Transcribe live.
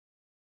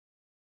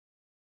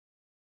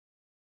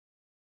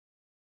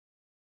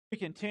We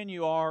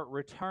continue our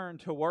Return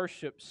to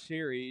Worship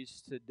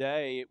series.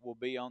 Today it will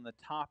be on the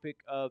topic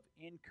of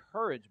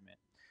encouragement.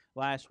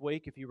 Last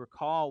week, if you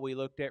recall, we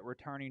looked at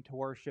returning to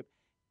worship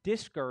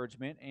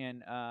discouragement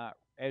in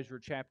Ezra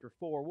chapter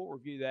 4. We'll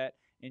review that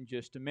in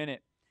just a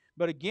minute.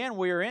 But again,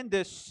 we are in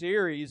this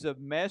series of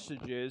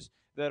messages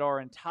that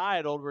are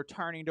entitled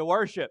Returning to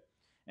Worship.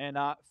 And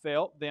I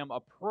felt them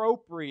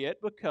appropriate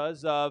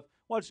because of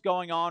what's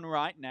going on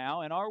right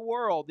now in our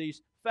world.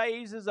 These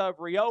phases of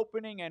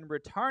reopening and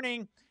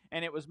returning,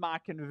 and it was my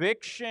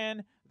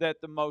conviction that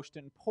the most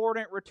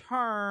important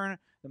return,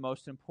 the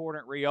most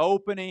important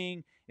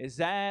reopening, is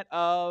that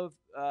of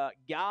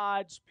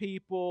God's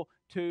people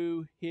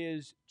to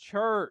His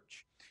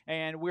church.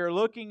 And we're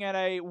looking at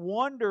a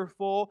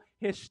wonderful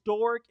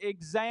historic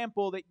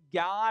example that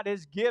God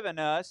has given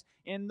us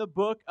in the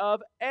book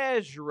of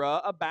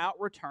Ezra about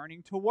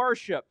returning to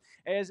worship.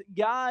 As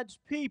God's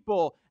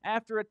people,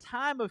 after a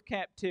time of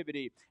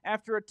captivity,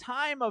 after a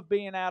time of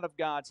being out of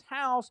God's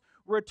house,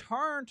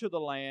 return to the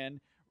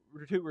land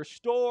to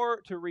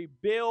restore, to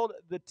rebuild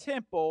the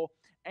temple,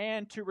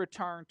 and to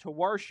return to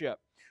worship.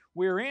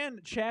 We're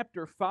in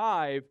chapter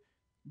 5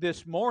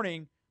 this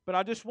morning, but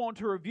I just want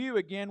to review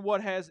again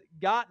what has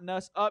gotten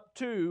us up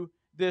to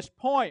this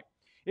point.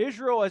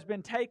 Israel has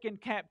been taken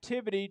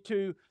captivity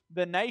to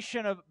the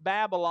nation of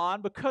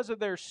Babylon because of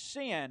their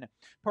sin,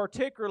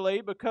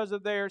 particularly because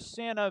of their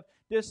sin of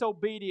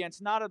disobedience,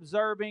 not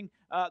observing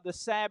the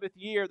Sabbath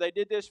year. They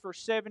did this for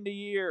 70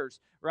 years,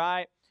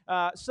 right?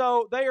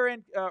 So they are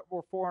in,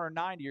 or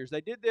 490 years.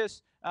 They did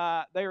this,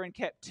 they are in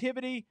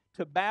captivity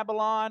to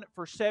Babylon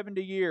for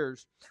 70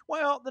 years.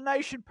 Well, the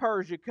nation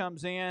Persia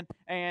comes in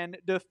and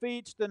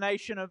defeats the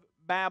nation of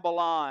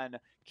Babylon.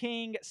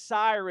 King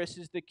Cyrus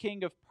is the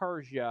king of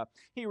Persia.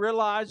 He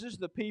realizes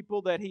the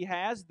people that he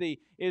has, the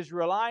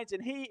Israelites,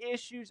 and he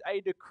issues a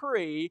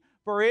decree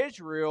for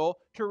Israel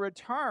to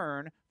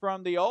return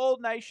from the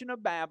old nation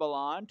of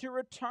Babylon, to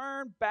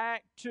return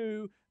back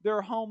to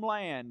their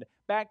homeland,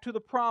 back to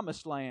the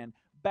promised land,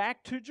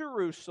 back to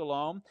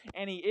Jerusalem,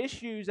 and he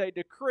issues a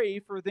decree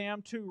for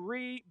them to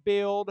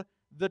rebuild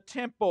the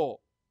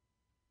temple.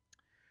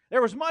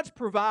 There was much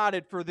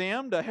provided for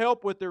them to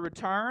help with the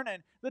return,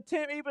 and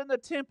even the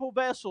temple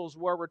vessels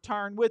were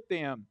returned with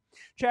them.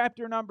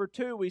 Chapter number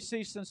 2, we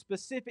see some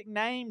specific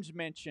names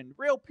mentioned.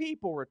 Real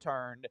people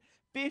returned,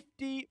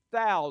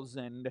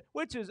 50,000,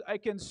 which is a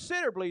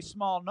considerably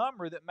small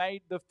number that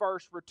made the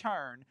first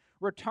return.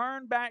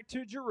 Returned back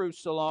to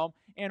Jerusalem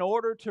in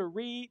order to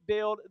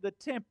rebuild the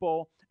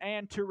temple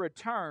and to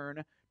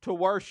return to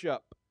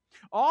worship.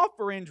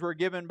 Offerings were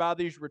given by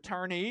these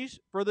returnees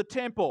for the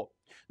temple.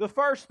 The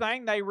first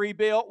thing they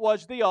rebuilt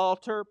was the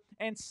altar,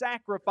 and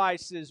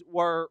sacrifices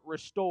were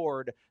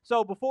restored.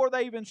 So before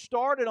they even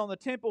started on the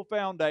temple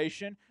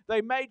foundation,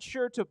 they made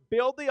sure to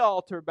build the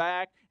altar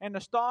back and to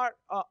start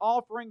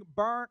offering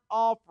burnt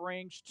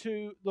offerings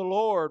to the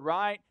Lord,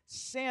 right?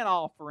 Sin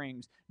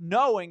offerings,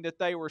 knowing that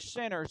they were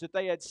sinners, that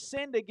they had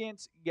sinned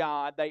against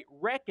God. They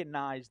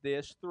recognized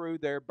this through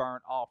their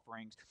burnt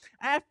offerings.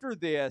 After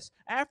this,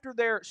 after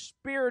their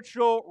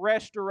spiritual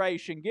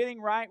restoration, getting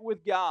right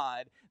with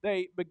God,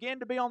 they begin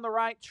to be on the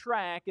right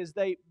track as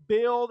they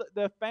build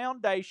the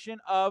foundation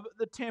of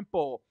the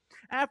temple.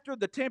 After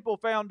the temple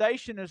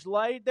foundation is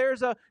laid,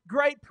 there's a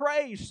great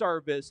praise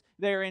service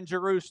there in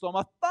Jerusalem,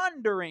 a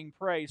thundering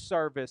praise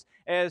service,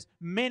 as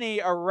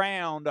many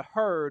around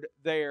heard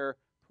their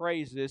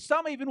praises.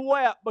 Some even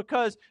wept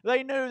because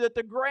they knew that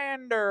the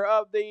grandeur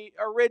of the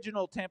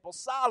original temple,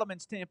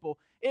 Solomon's temple,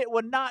 it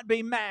would not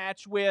be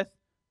matched with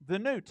the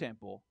new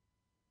temple,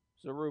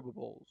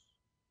 Zerubbabel's.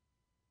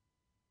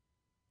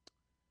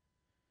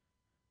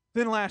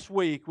 Then last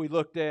week we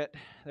looked at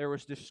there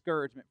was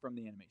discouragement from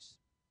the enemies.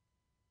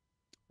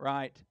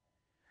 Right?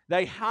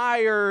 They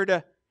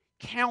hired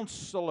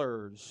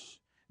counselors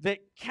that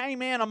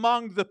came in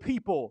among the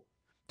people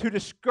to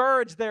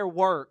discourage their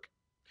work,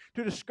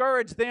 to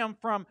discourage them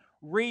from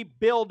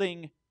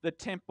rebuilding the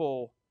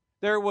temple.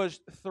 There was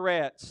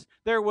threats.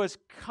 There was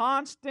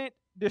constant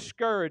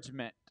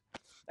discouragement.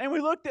 And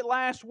we looked at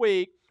last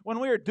week, when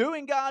we are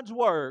doing God's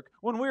work,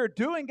 when we are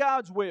doing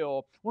God's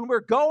will, when we're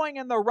going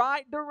in the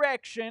right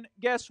direction,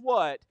 guess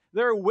what?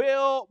 There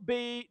will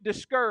be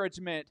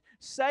discouragement.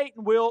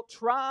 Satan will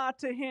try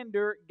to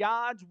hinder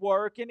God's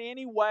work in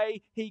any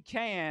way he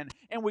can.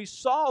 And we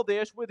saw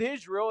this with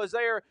Israel as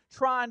they are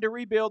trying to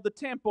rebuild the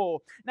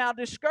temple. Now,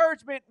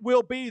 discouragement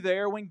will be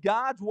there when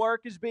God's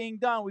work is being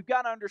done. We've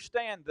got to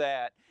understand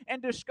that.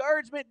 And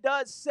discouragement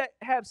does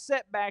have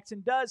setbacks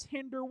and does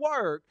hinder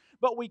work,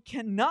 but we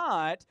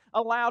cannot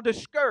allow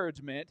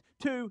discouragement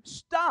to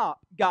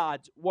stop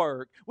God's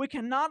work. We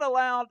cannot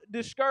allow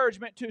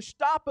discouragement to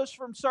stop us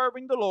from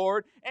serving the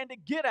Lord and to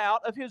get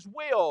out of His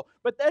will.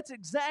 But that's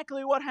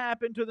exactly what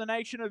happened to the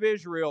nation of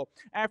Israel.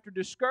 After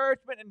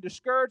discouragement and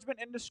discouragement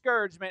and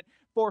discouragement,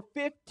 for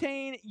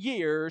 15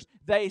 years,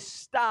 they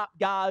stopped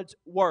God's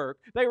work.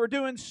 They were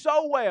doing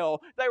so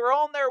well. They were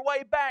on their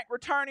way back,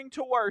 returning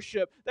to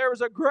worship. There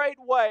was a great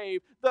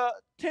wave. The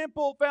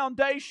temple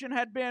foundation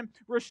had been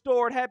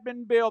restored, had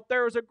been built.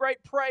 There was a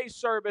great praise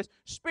service.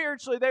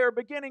 Spiritually, they were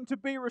beginning to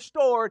be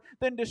restored.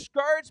 Then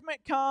discouragement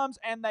comes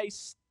and they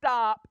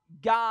stop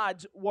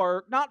God's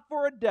work, not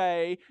for a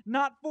day,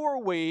 not for a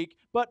week,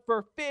 but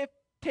for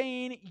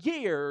 15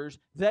 years.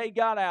 They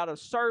got out of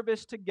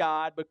service to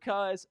God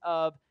because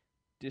of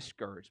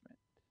discouragement.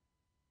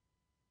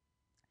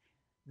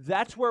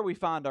 That's where we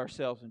find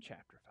ourselves in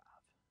chapter 5.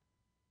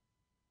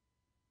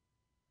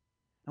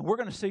 And we're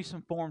going to see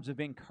some forms of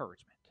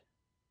encouragement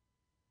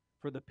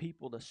for the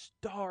people to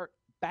start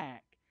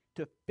back,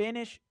 to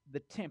finish the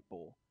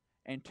temple,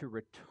 and to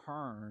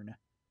return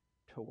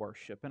to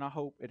worship. And I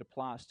hope it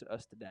applies to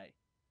us today.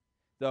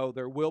 Though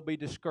there will be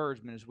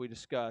discouragement, as we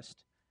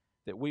discussed,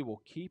 that we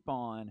will keep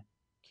on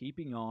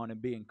keeping on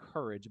and be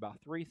encouraged by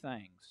three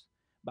things: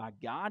 by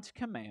God's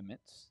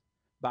commandments,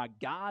 by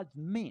God's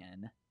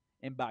men,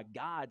 and by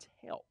God's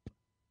help.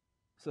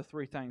 It's the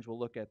three things we'll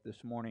look at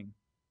this morning.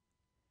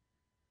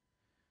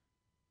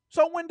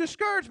 So when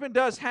discouragement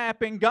does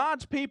happen,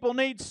 God's people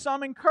need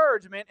some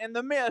encouragement in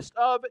the midst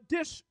of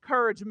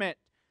discouragement.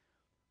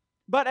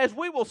 But as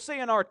we will see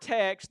in our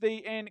text,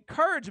 the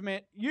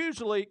encouragement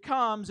usually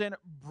comes in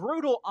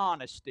brutal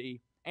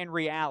honesty and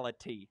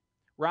reality,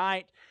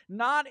 right?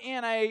 Not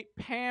in a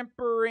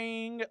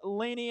pampering,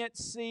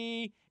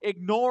 leniency,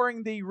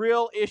 ignoring the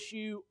real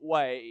issue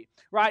way,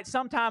 right?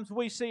 Sometimes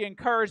we see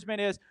encouragement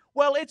as,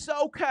 well, it's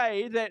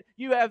okay that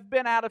you have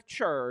been out of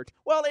church.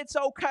 Well, it's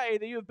okay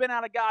that you've been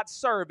out of God's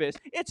service.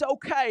 It's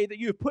okay that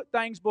you've put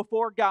things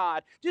before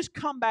God. Just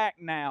come back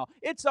now.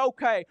 It's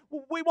okay.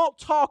 We won't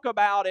talk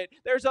about it.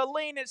 There's a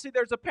leniency.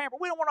 There's a pamper.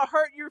 We don't want to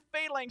hurt your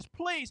feelings.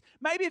 Please,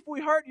 maybe if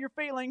we hurt your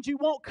feelings, you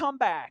won't come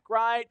back,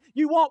 right?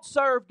 You won't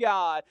serve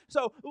God.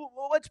 So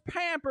let's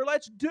pamper.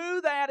 Let's do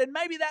that, and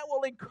maybe that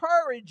will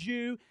encourage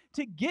you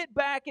to get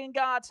back in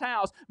God's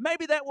house.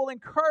 Maybe that will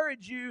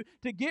encourage you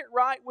to get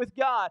right with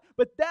God.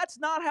 But that's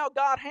not how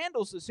God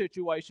handles the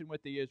situation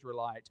with the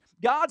Israelites.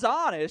 God's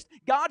honest.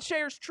 God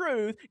shares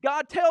truth.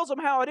 God tells them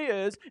how it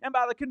is. And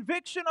by the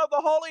conviction of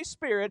the Holy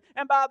Spirit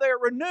and by their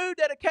renewed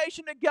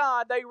dedication to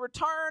God, they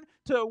return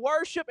to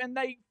worship and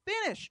they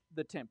finish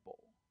the temple.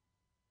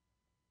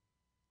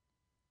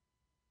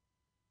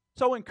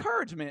 So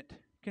encouragement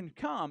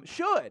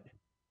should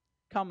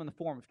come in the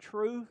form of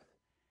truth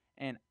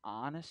and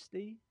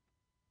honesty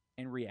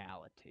and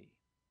reality.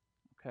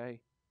 Okay?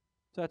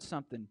 So that's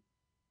something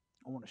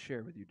I want to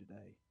share with you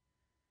today.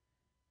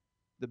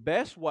 The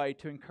best way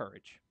to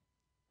encourage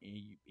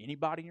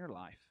anybody in your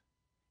life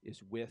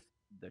is with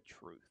the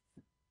truth.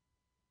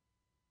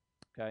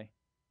 Okay?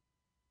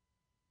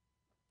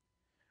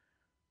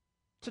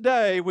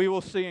 Today we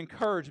will see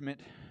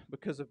encouragement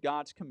because of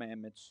God's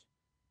commandments,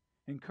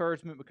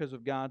 encouragement because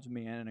of God's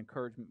men, and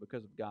encouragement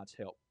because of God's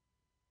help.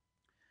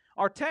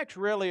 Our text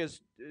really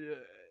is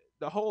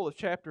the whole of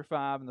chapter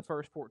 5 and the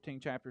first 14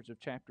 chapters of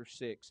chapter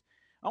 6.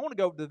 I want to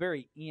go to the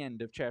very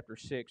end of chapter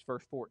 6,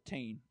 verse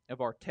 14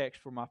 of our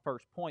text for my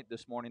first point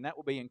this morning. That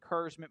will be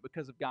encouragement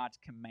because of God's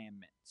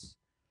commandments.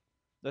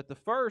 That the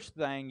first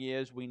thing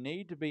is we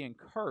need to be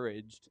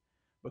encouraged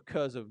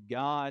because of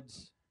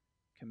God's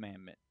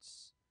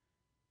commandments.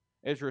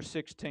 Ezra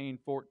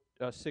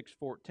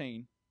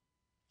 6:14.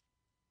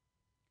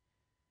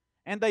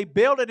 And they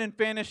built it and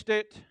finished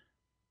it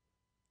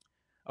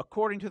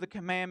according to the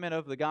commandment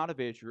of the God of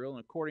Israel,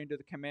 and according to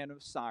the commandment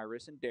of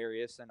Cyrus and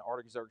Darius and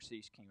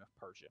Artaxerxes, king of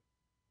Persia.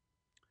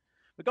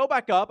 But go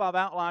back up. I've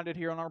outlined it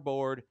here on our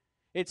board.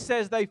 It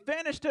says they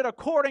finished it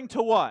according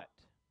to what?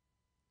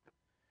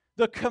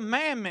 The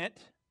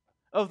commandment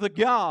of the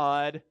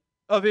God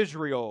of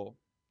Israel.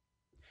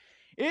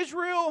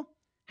 Israel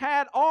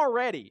had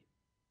already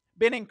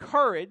been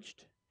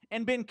encouraged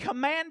and been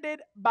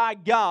commanded by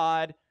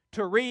God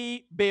to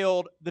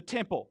rebuild the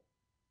temple.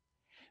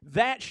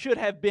 That should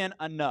have been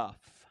enough,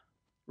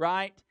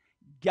 right?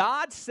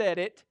 God said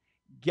it,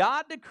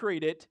 God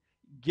decreed it,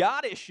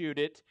 God issued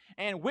it,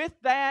 and with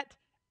that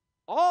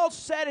all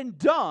said and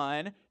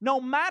done,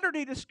 no matter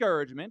the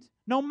discouragement,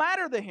 no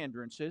matter the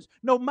hindrances,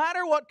 no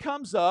matter what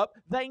comes up,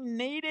 they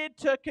needed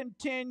to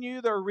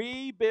continue the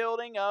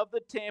rebuilding of the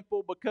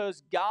temple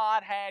because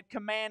God had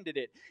commanded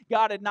it.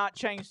 God had not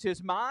changed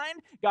His mind.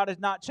 God had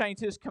not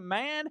changed His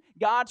command.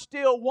 God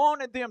still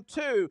wanted them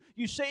to.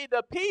 You see,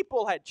 the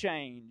people had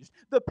changed.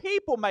 The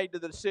people made the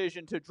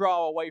decision to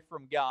draw away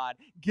from God.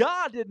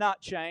 God did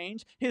not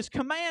change. His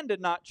command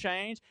did not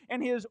change.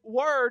 And His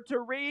word to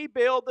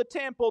rebuild the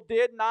temple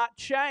did not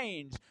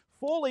change.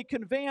 Fully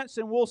convinced,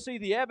 and we'll see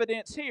the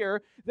evidence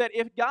here, that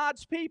if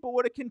God's people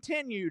would have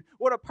continued,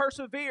 would have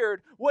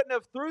persevered, wouldn't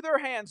have threw their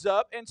hands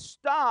up and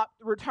stopped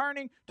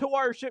returning to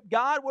worship,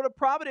 God would have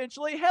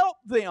providentially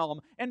helped them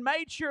and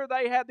made sure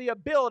they had the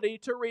ability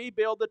to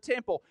rebuild the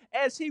temple,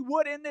 as He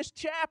would in this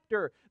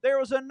chapter. There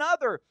was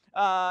another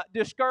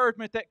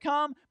discouragement that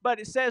come, but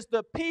it says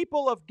the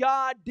people of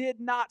God did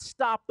not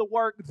stop the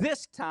work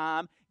this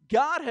time.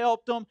 God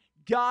helped them.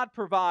 God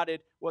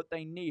provided what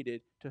they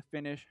needed to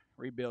finish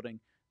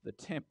rebuilding the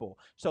temple.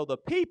 So the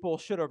people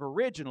should have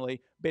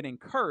originally been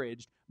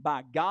encouraged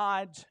by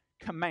God's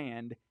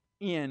command,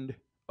 end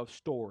of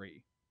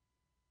story.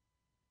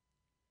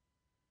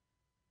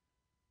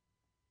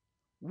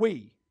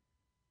 We,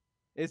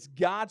 as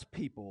God's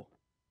people,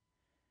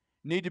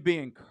 need to be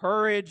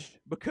encouraged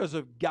because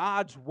of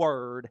God's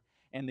Word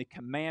and the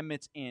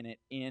commandments in it.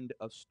 End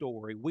of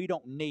story. We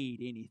don't need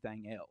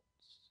anything else.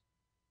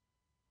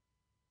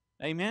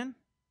 Amen?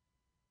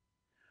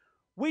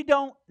 We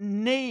don't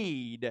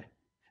need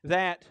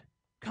that,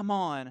 come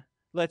on,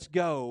 let's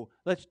go,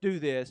 let's do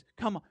this,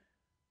 come on.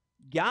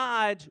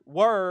 God's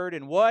Word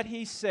and what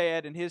He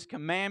said and His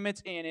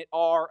commandments in it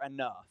are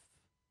enough.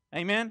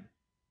 Amen?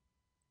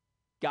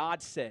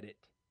 God said it.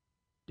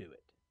 Do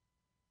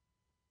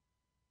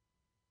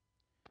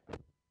it.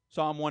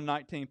 Psalm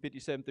 119,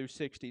 57 through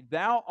 60.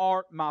 Thou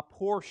art my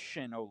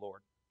portion, O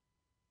Lord.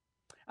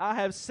 I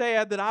have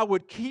said that I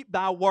would keep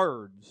thy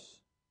words.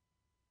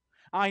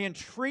 I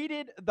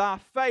entreated thy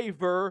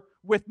favor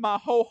with my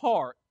whole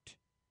heart.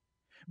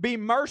 Be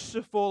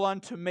merciful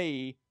unto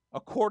me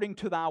according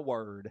to thy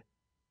word.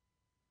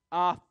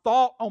 I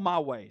thought on my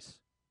ways,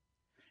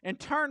 and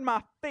turned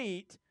my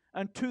feet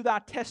unto thy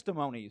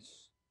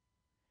testimonies.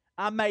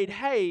 I made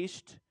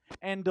haste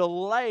and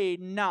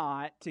delayed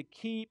not to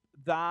keep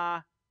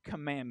thy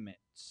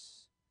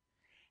commandments.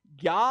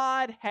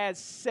 God has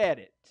said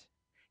it.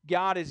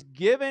 God has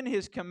given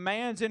His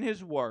commands in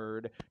His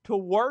Word to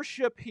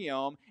worship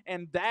Him,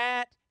 and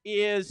that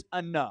is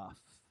enough.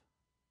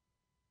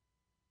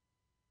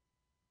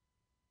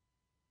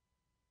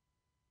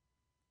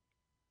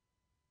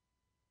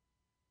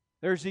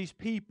 There's these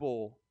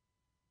people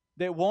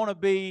that want to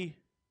be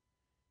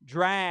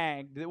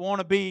dragged, that want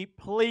to be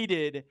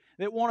pleaded,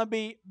 that want to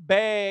be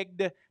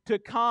begged to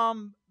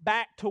come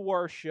back to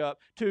worship,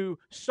 to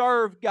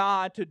serve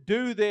God, to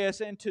do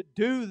this and to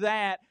do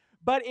that.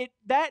 But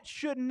that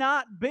should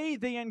not be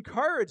the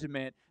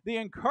encouragement. The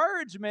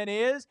encouragement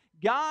is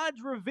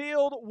God's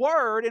revealed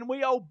Word, and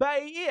we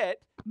obey it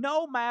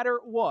no matter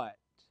what.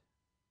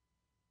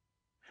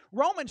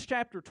 Romans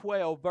chapter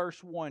 12,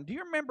 verse 1. Do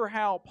you remember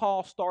how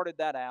Paul started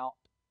that out?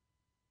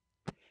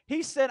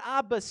 He said,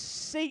 I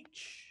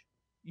beseech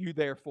you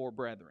therefore,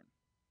 brethren.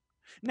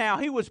 Now,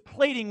 he was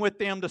pleading with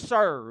them to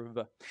serve.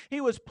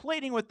 He was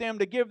pleading with them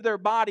to give their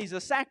bodies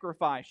a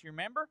sacrifice, you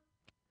remember?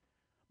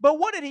 But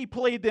what did he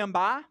plead them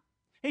by?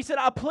 He said,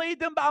 I plead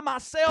them by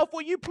myself.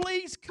 Will you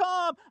please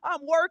come? I'm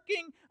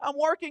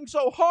working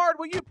so hard.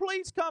 Will you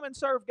please come and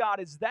serve God?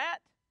 Is that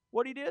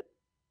what he did?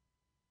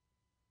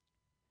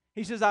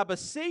 He says, I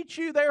beseech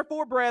you,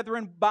 therefore,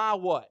 brethren, by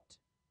what?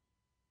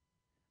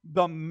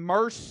 The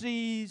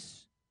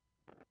mercies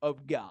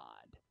of God.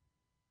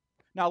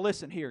 Now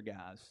listen here,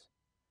 guys.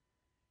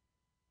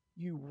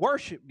 You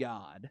worship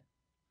God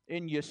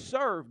and you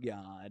serve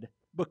God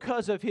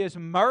because of His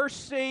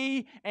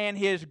mercy and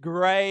His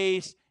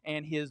grace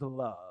and His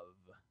love.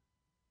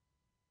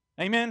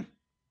 Amen?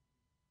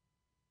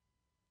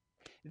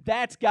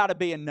 That's got to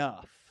be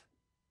enough.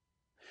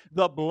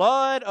 The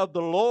blood of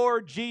the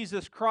Lord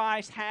Jesus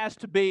Christ has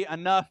to be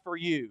enough for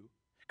you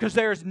because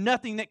there's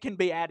nothing that can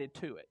be added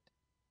to it.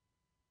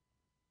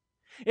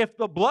 If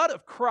the blood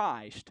of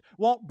Christ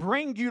won't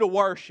bring you to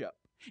worship,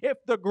 if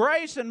the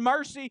grace and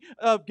mercy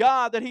of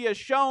God that He has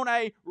shown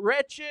a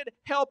wretched,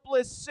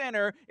 helpless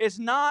sinner is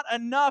not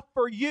enough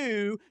for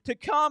you to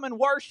come and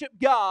worship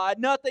God,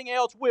 nothing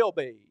else will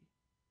be.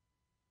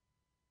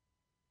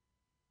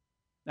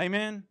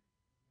 Amen?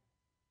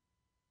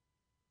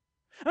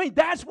 I mean,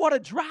 that's what to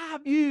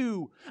drive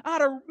you, ought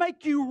to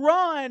make you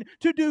run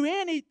to do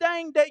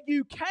anything that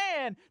you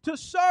can to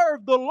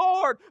serve the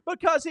Lord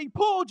because He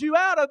pulled you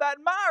out of that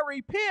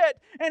miry pit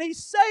and He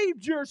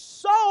saved your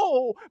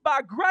soul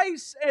by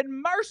grace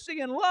and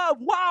mercy and love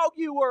while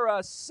you were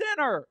a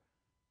sinner.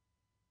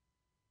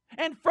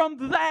 And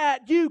from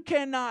that, you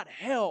cannot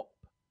help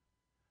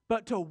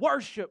but to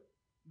worship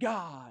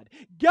God.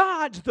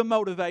 God's the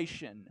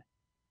motivation.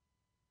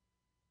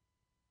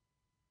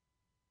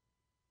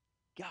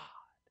 God.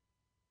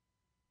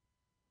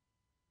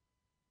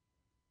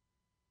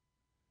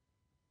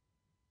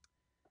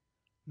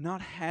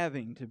 Not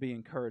having to be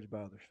encouraged by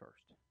others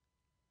first.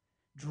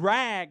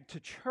 Dragged to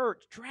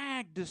church,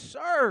 dragged to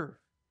serve.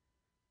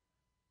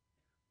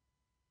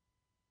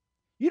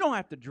 You don't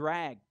have to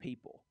drag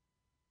people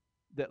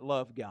that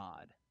love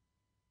God.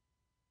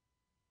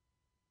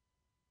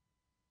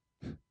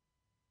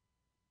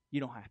 You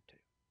don't have to.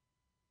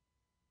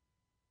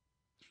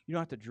 You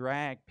don't have to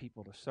drag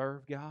people to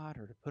serve God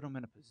or to put them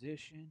in a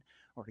position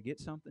or to get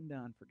something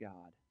done for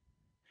God.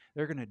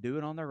 They're going to do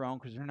it on their own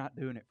because they're not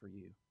doing it for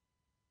you.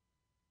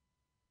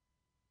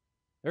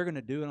 They're going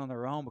to do it on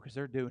their own because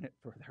they're doing it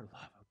for their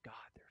love of God,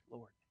 their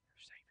Lord, and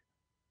their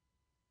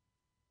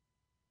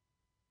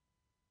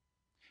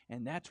Savior.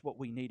 And that's what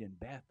we need in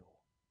Bethel,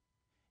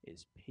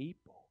 is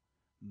people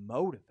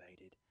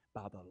motivated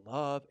by the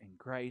love and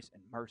grace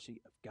and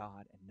mercy of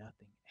God and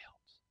nothing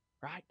else.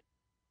 Right?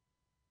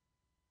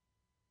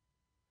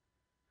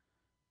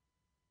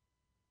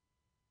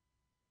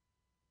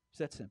 It's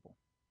that simple.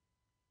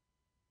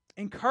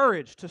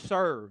 Encouraged to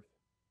serve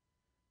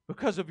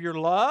because of your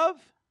love,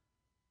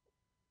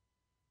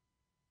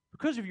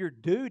 because of your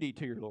duty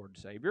to your Lord and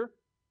Savior.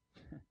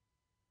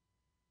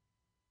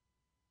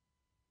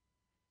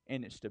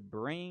 And it's to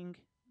bring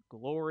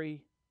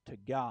glory to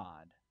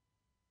God.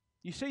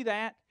 You see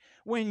that?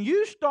 When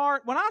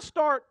I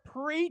start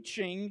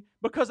preaching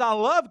because I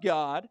love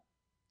God,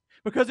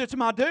 because it's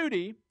my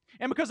duty,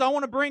 and because I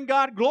want to bring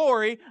God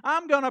glory,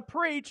 I'm going to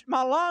preach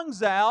my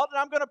lungs out, and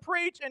I'm going to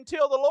preach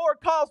until the Lord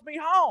calls me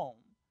home.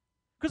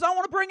 Because I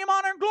want to bring Him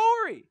honor and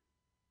glory.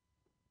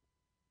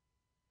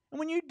 And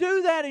when you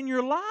do that in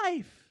your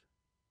life,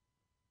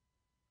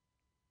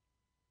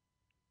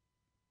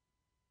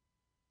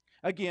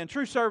 again,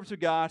 true service of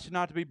God should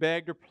not to be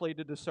begged or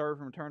pleaded to serve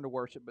and return to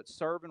worship, but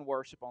serve and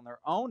worship on their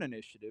own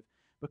initiative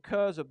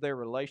because of their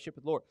relationship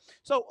with the Lord.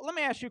 So let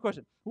me ask you a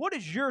question. What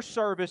is your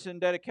service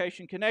and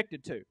dedication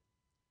connected to?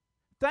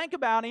 Think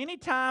about any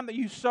time that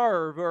you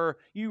serve or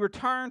you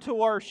return to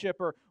worship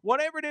or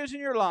whatever it is in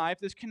your life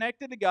that's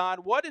connected to God.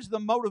 What is the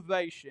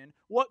motivation?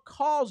 What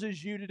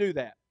causes you to do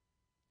that?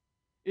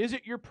 Is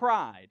it your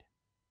pride?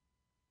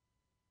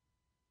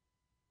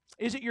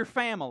 Is it your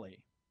family?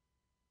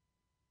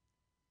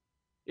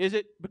 Is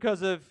it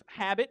because of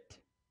habit?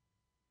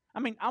 I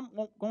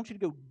want you to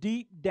go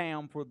deep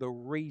down for the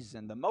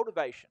reason, the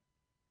motivation.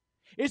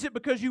 Is it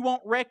because you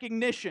want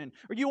recognition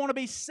or you want to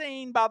be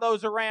seen by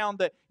those around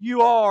that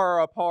you are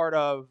a part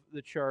of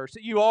the church,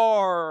 that you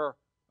are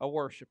a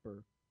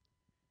worshiper?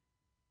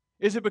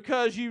 Is it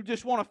because you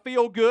just want to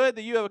feel good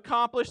that you have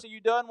accomplished, that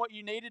you've done what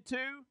you needed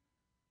to?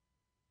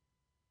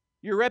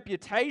 Your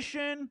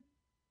reputation?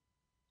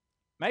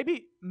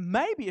 Maybe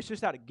it's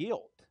just out of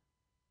guilt.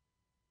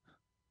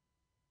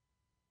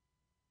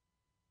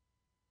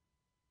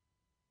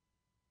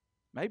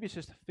 Maybe it's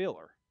just a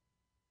filler.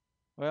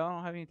 Well, I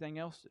don't have anything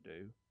else to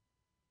do.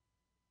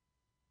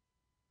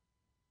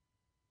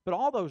 But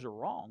all those are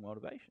wrong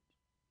motivations.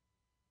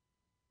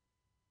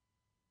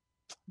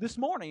 This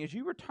morning, as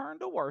you return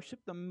to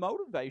worship, the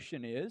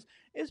motivation is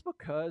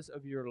because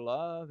of your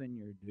love and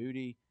your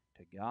duty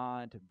to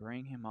God to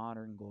bring Him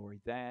honor and glory.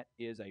 That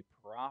is a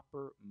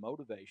proper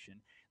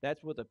motivation.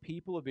 That's what the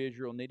people of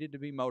Israel needed to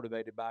be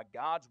motivated by: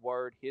 God's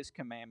word, His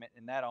commandment,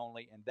 and that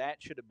only, and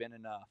that should have been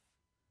enough.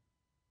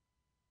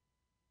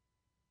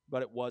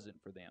 But it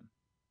wasn't for them.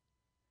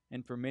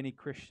 And for many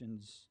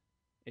Christians,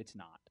 it's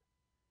not.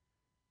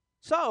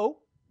 So,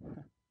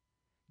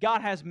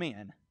 God has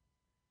men,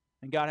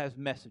 and God has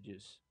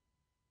messages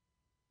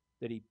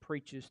that He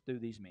preaches through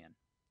these men.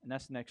 And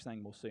that's the next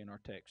thing we'll see in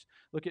our text.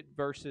 Look at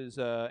verses,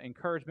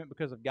 encouragement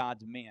because of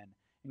God's men.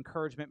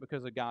 Encouragement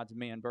because of God's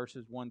men,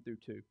 verses 1 through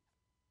 2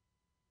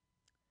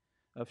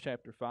 of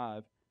chapter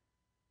 5.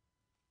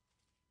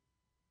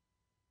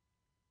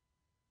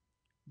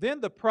 Then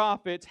the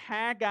prophets,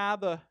 Haggai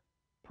the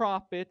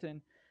prophet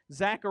and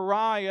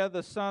Zechariah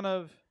the son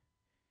of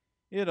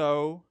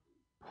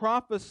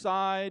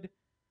prophesied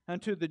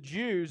unto the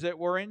Jews that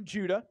were in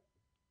Judah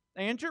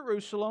and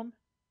Jerusalem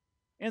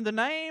in the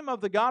name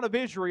of the God of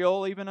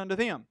Israel, even unto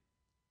them.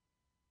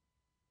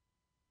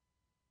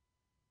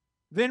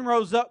 Then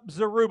rose up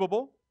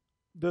Zerubbabel,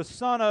 the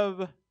son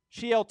of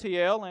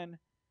Shealtiel, and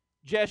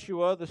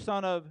Jeshua, the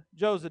son of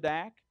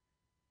Jozadak,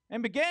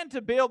 and began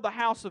to build the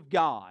house of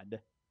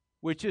God,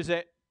 which is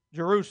at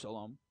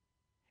Jerusalem.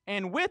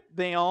 And with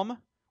them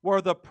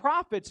were the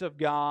prophets of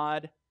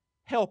God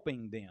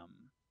helping them.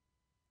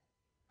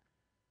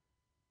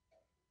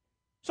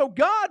 So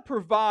God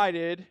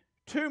provided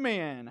two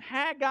men,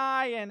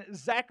 Haggai and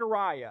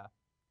Zechariah,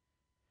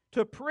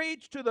 to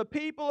preach to the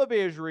people of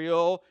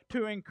Israel,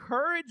 to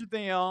encourage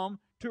them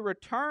to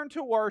return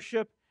to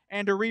worship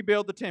and to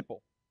rebuild the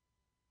temple.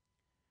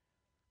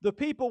 The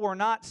people were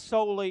not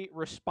solely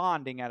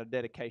responding out of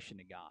dedication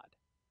to God.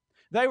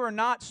 They were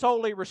not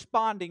solely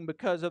responding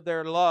because of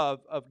their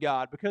love of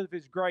God, because of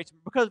His grace,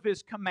 because of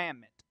His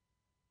commandment.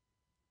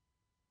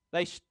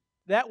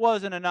 That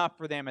wasn't enough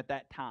for them at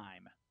that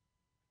time.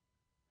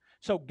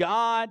 So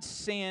God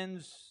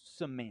sends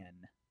some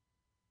men.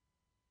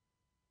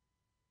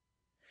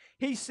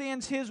 He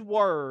sends His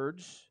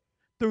words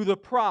through the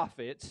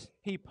prophets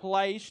He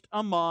placed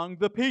among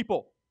the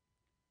people.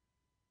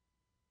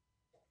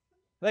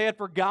 They had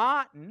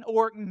forgotten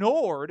or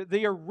ignored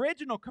the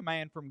original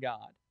command from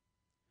God.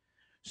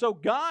 So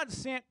God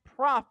sent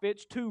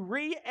prophets to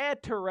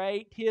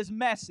reiterate His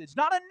message.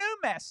 Not a new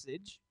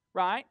message,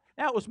 right?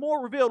 Now it was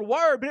more revealed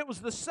word, but it was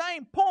the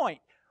same point.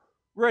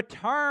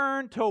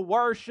 Return to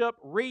worship,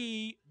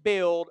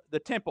 rebuild the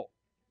temple.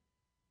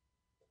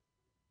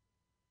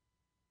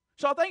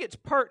 So I think it's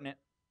pertinent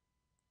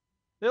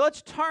that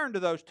let's turn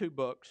to those two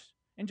books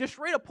and just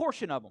read a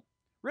portion of them.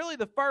 Really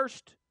the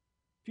first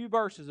few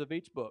verses of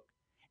each book.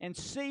 And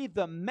see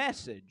the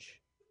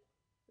message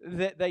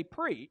that they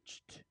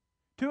preached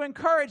to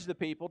encourage the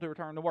people to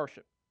return to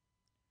worship.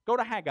 Go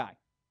to Haggai.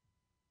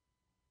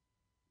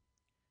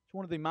 It's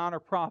one of the minor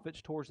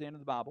prophets towards the end of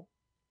the Bible.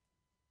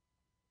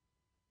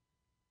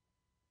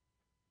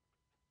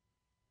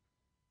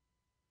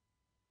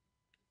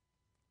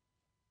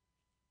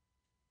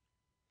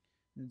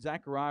 And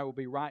Zechariah will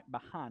be right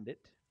behind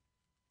it.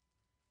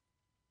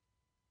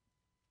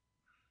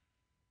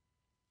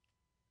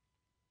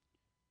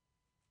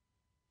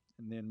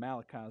 And then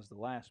Malachi is the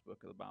last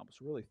book of the Bible.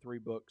 So really 3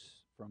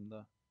 books from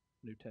the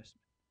New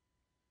Testament.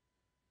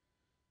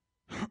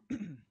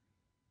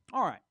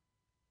 All right.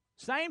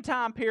 Same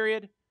time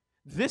period.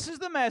 This is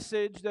the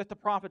message that the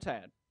prophets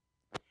had.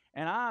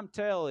 And I'm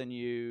telling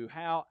you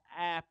how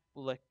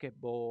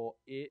applicable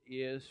it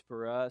is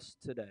for us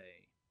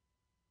today.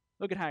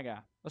 Look at Haggai.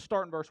 Let's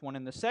start in verse 1.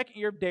 In the 2nd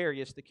year of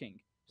Darius the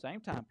king,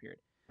 same time period,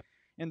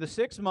 in the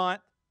 6th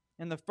month,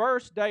 in the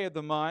 1st day of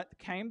the month,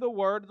 came the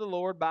word of the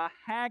Lord by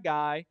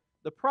Haggai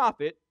the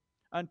prophet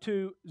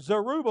unto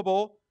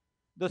Zerubbabel,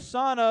 the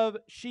son of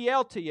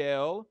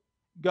Shealtiel,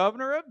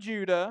 governor of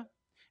Judah,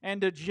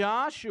 and to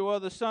Joshua,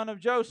 the son of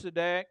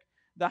Josedek,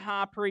 the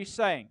high priest,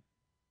 saying.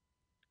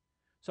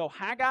 So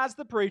Haggai's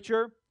the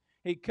preacher.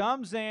 He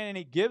comes in and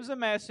he gives a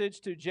message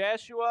to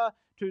Joshua,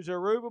 to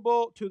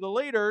Zerubbabel, to the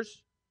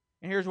leaders.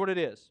 And here's what it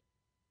is.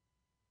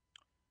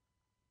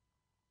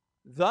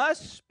 Thus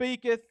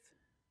speaketh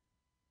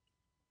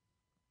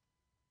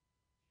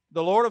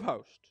the Lord of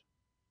hosts,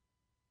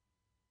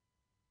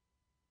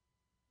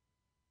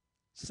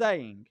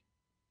 saying,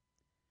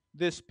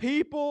 this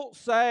people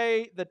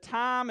say the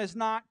time is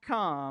not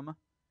come,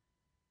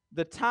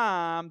 the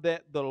time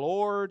that the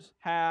Lord's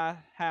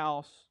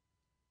house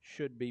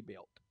should be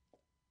built.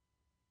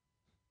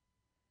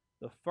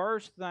 The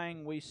first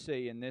thing we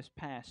see in this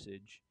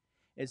passage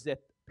is that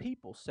the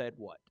people said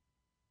what?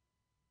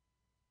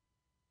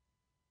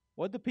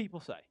 What did the people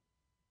say?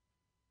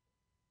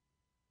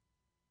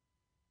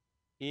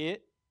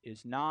 It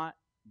is not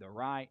the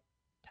right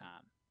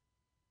time.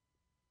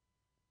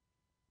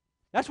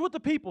 That's what the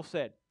people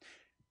said.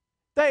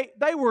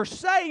 They were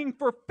saying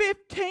for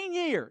 15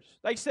 years.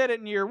 They said it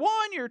in year 1,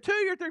 year 2,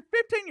 year 3,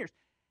 15 years.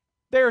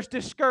 There's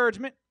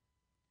discouragement.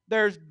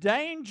 There's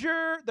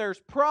danger. There's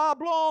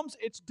problems.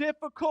 It's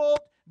difficult.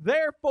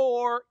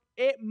 Therefore,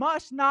 it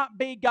must not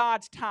be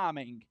God's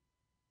timing.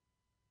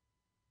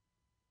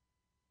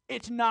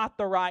 It's not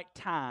the right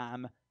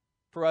time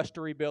for us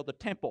to rebuild the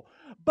temple.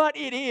 But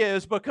it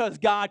is because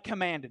God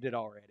commanded it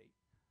already.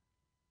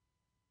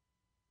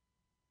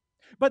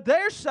 But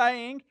they're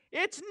saying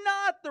it's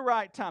not the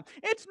right time.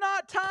 It's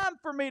not time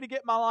for me to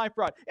get my life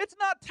right. It's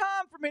not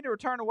time for me to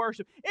return to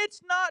worship.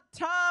 It's not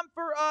time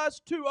for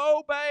us to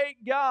obey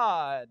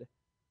God.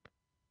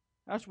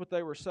 That's what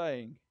they were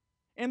saying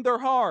in their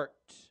heart.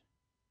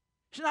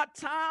 It's not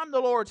time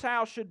the Lord's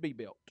house should be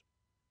built.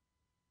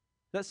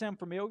 Does that sound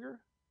familiar?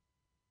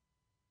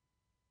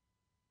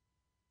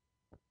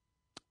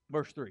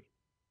 Verse 3.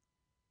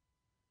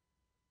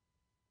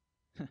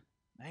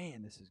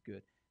 Man, this is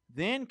good.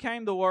 Then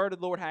came the word of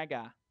the Lord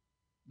Haggai,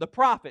 the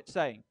prophet,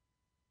 saying,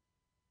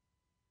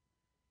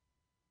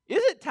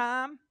 is it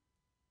time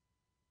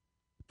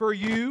for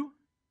you,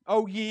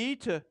 O ye,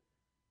 to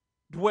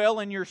dwell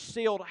in your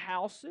sealed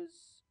houses,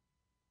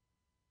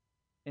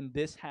 in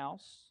this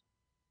house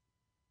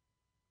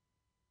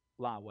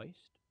lie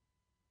waste?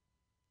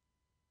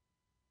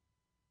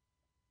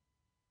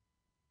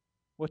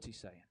 What's he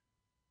saying?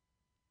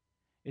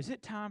 Is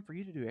it time for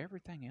you to do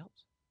everything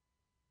else?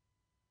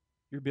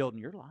 You're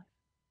building your life.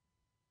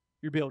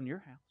 You're building your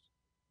house.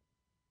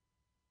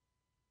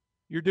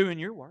 You're doing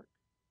your work.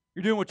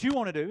 You're doing what you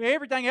want to do.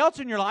 Everything else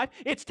in your life,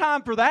 it's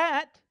time for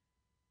that.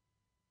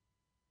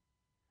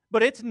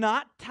 But it's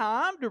not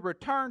time to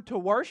return to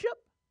worship.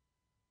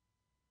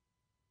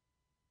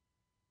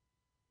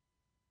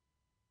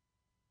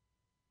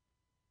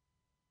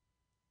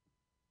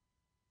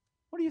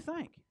 What do you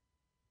think?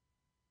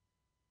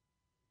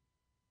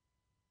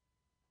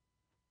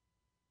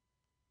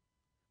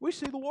 We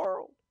see the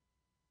world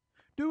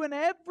doing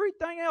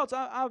everything else.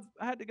 I've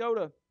had to go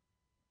to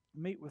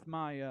meet with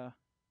my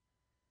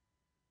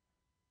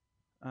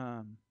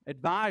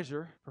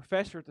advisor,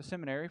 professor at the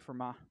seminary for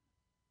my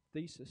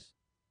thesis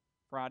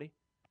Friday.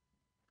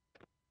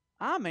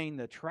 I mean,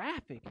 the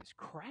traffic is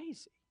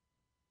crazy.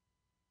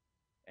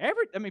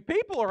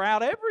 People are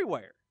out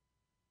everywhere,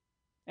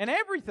 and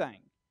everything,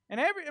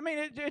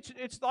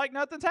 it's like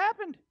nothing's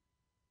happened.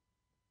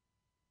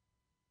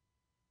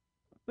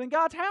 Then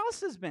God's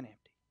house has been empty.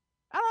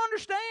 I don't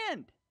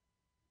understand.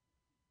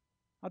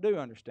 I do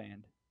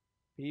understand.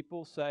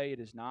 People say it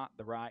is not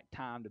the right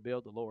time to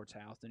build the Lord's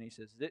house. And he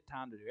says, is it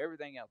time to do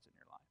everything else in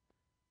your life?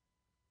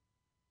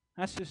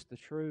 That's just the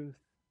truth.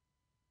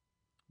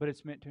 But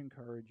it's meant to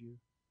encourage you.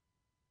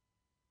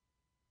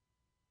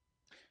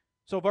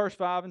 So verse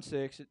 5 and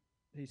 6,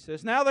 he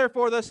says, now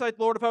therefore, thus saith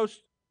the Lord of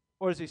hosts.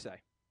 What does he say? Man,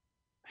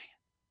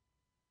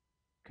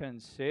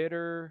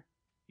 consider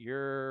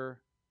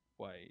your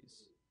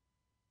ways.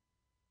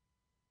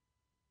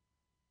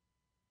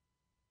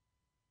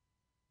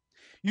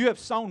 You have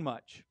sown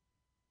much.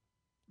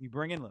 You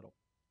bring in little.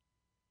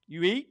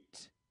 You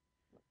eat,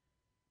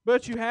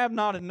 but you have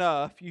not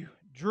enough. You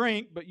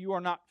drink, but you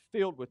are not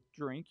filled with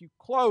drink. You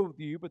clothe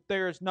you, but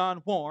there is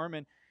none warm.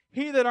 And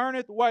he that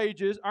earneth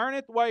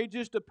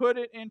wages to put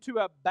it into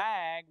a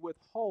bag with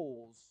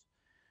holes.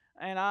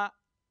 And I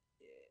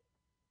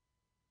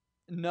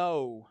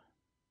know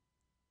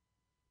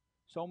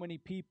so many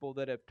people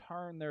that have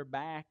turned their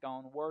back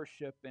on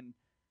worship and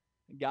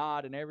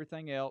God and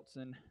everything else,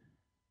 and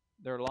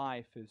their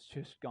life has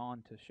just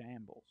gone to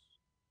shambles.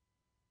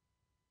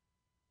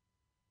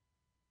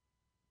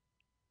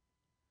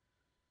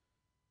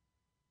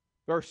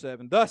 Verse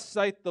 7, thus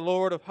saith the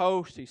Lord of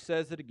hosts, he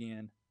says it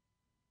again,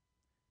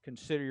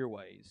 consider your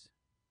ways.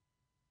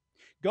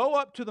 Go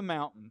up to the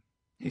mountain.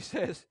 He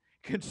says,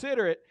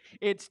 consider it.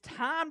 It's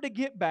time to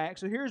get back.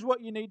 So here's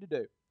what you need to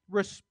do.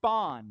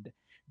 Respond.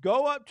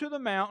 Go up to the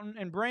mountain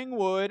and bring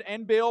wood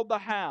and build the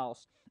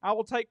house. I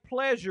will take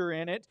pleasure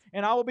in it,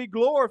 and I will be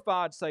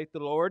glorified, saith the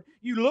Lord.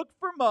 You looked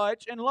for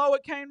much, and lo,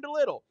 it came to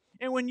little.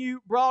 And when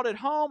you brought it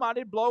home, I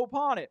did blow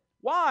upon it.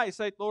 Why,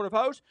 saith the Lord of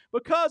hosts?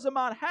 Because of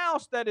mine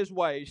house that is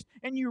waste.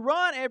 And you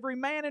run every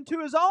man into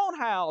his own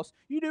house.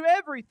 You do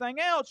everything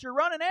else. You're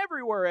running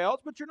everywhere else,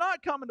 but you're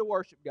not coming to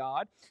worship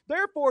God.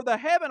 Therefore the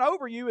heaven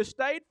over you is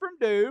stayed from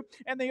dew,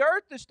 and the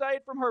earth is stayed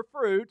from her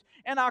fruit.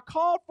 And I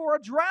called for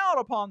a drought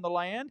upon the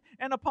land,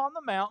 and upon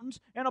the mountains,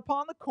 and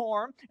upon the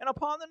corn, and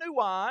upon the new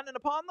wine, and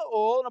upon the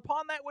oil, and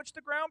upon that which the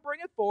ground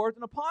bringeth forth,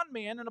 and upon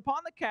men, and upon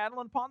the cattle,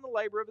 and upon the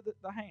labor of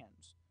the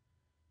hands.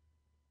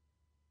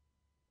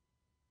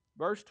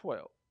 Verse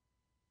 12,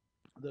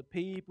 the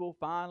people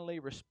finally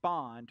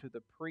respond to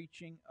the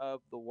preaching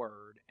of the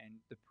word and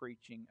the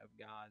preaching of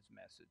God's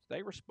message.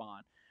 They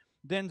respond.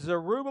 Then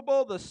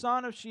Zerubbabel the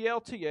son of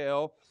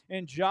Shealtiel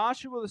and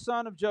Joshua the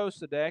son of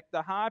Josedek,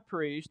 the high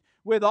priest,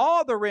 with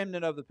all the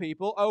remnant of the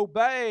people,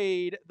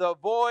 obeyed the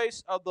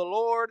voice of the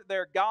Lord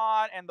their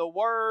God and the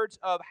words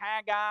of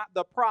Haggai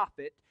the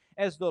prophet,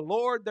 as the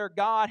Lord their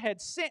God had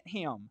sent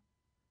him.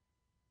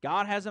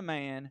 God has a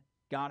man,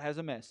 God has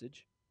a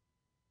message.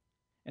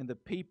 And the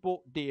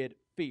people did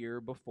fear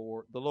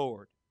before the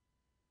Lord.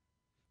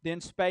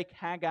 Then spake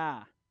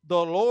Haggai,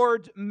 the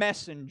Lord's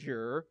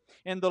messenger,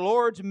 and the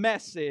Lord's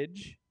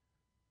message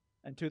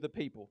unto the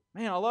people.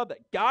 Man, I love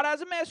that. God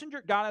has a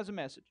messenger, God has a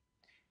message.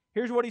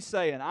 Here's what he's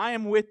saying. I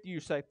am with you,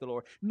 saith the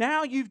Lord.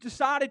 Now you've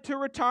decided to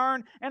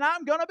return, and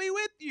I'm going to be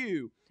with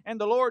you.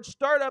 And the Lord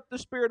stirred up the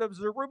spirit of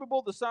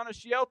Zerubbabel, the son of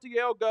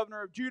Shealtiel,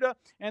 governor of Judah,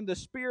 and the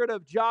spirit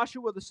of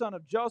Joshua, the son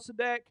of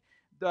Josedek,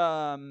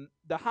 the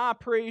high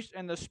priest,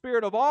 and the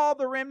spirit of all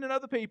the remnant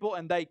of the people,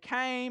 and they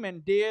came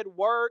and did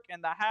work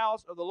in the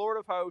house of the Lord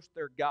of hosts,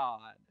 their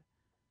God.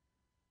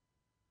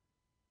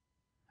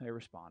 They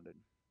responded.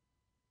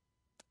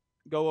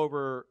 Go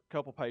over a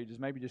couple pages,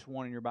 maybe just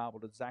one in your Bible,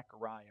 to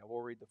Zechariah.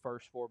 We'll read the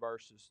first 4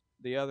 verses.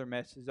 The other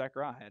message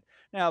Zechariah had.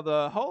 Now,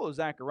 the whole of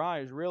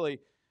Zechariah is really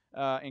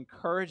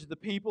encouraged the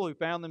people who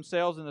found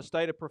themselves in a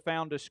state of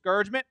profound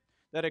discouragement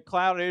that had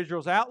clouded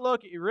Israel's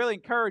outlook. It really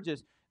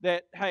encourages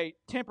that, hey,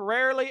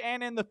 temporarily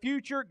and in the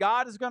future,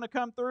 God is going to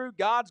come through.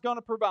 God's going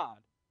to provide.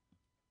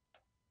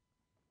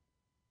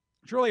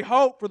 It's really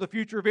hope for the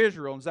future of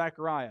Israel in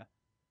Zechariah.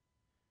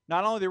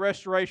 Not only the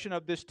restoration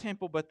of this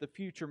temple, but the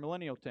future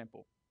millennial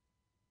temple.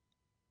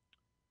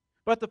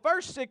 But the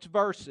first 6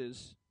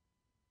 verses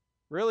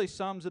really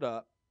sums it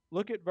up.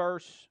 Look at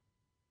verse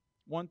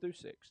 1 through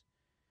 6.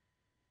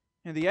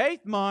 In the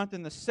 8th month,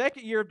 in the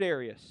 2nd year of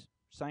Darius,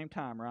 same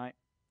time, right?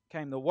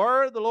 Came the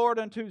word of the Lord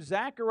unto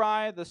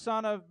Zechariah the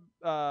son of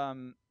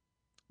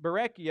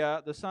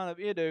Berechiah the son of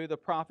Iddu the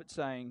prophet,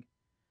 saying,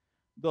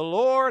 the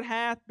Lord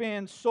hath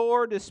been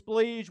sore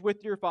displeased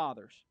with your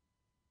fathers.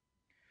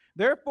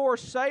 Therefore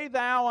say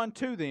thou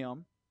unto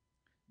them,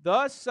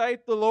 thus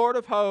saith the Lord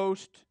of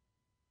hosts.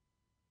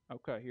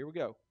 Okay, here we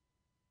go.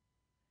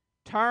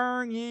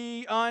 Turn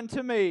ye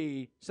unto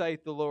me,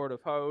 saith the Lord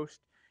of hosts,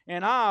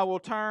 and I will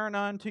turn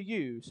unto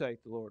you,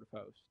 saith the Lord of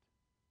hosts.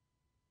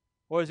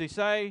 What does he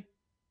say?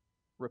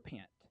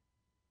 Repent.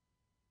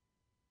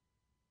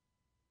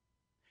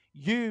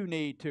 You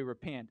need to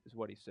repent, is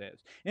what he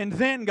says. And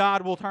then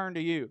God will turn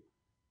to you.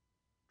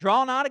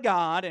 Draw nigh to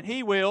God, and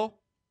He will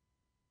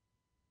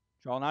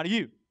draw nigh to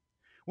you.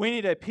 We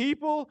need a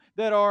people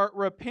that are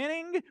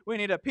repenting. We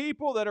need a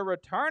people that are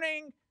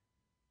returning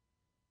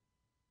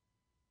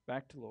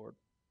back to the Lord.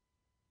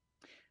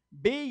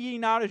 Be ye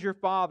not as your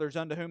fathers,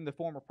 unto whom the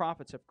former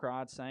prophets have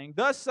cried, saying,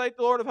 thus saith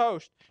the Lord of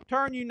hosts,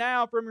 turn you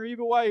now from your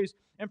evil ways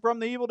and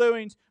from the evil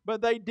doings. But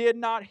they did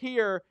not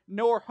hear,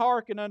 nor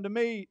hearken unto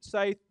me,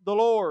 saith the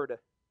Lord.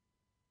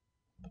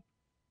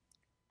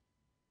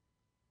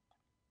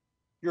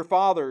 Your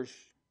fathers,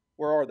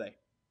 where are they?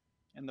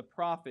 And the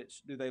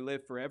prophets, do they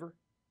live forever?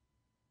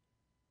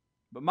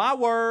 But my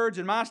words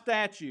and my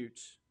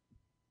statutes,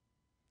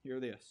 hear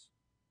this.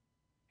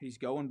 He's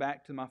going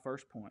back to my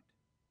first point.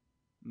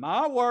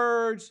 My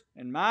words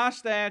and my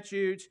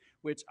statutes,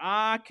 which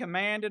I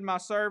commanded my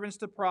servants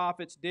the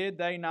prophets, did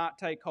they not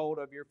take hold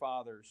of your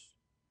fathers?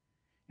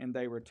 And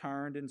they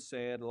returned and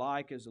said,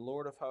 like as the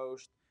Lord of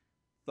hosts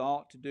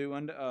thought to do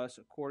unto us,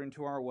 according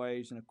to our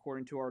ways and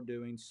according to our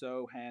doings,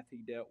 so hath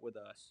He dealt with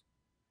us.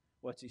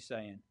 What's he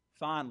saying?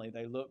 Finally,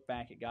 they looked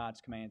back at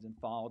God's commands and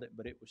followed it,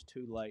 but it was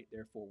too late,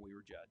 therefore we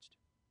were judged.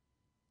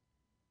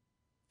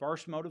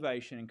 First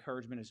motivation,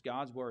 encouragement is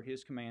God's word,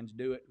 His commands.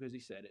 Do it because He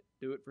said it.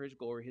 Do it for His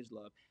glory, His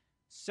love.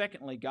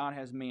 Secondly, God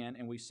has men,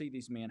 and we see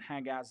these men,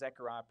 Haggai,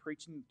 Zechariah,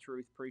 preaching the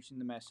truth, preaching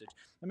the message.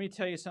 Let me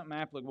tell you something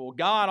applicable.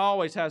 God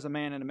always has a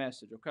man and a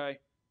message, okay?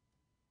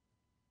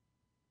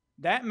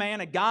 that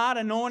man, a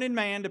God-anointed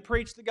man to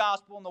preach the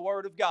gospel and the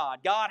Word of God.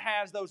 God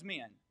has those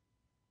men.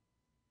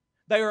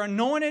 They are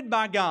anointed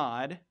by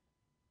God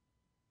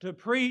to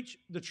preach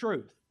the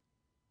truth.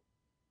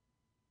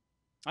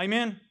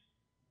 Amen?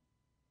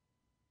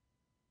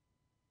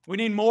 We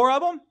need more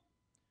of them.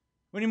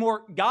 We need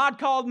more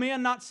God-called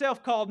men, not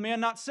self-called men,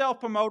 not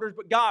self-promoters,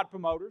 but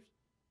God-promoters.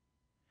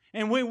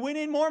 And we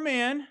need more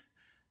men,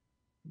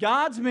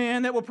 God's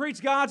men, that will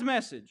preach God's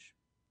message.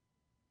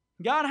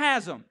 God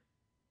has them.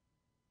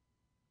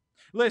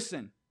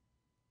 Listen,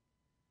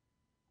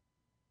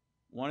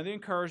 one of the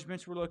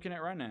encouragements we're looking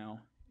at right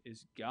now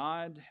is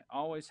God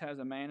always has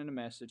a man and a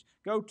message.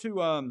 Go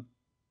to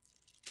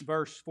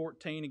verse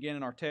 14 again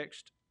in our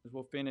text, as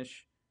we'll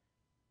finish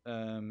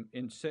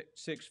in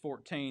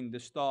 6:14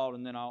 this thought,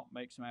 and then I'll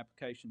make some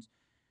applications.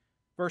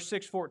 Verse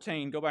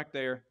 6:14, go back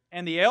there.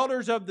 And the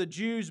elders of the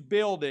Jews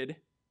builded,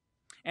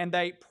 and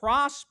they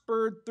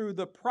prospered through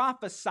the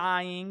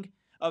prophesying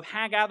of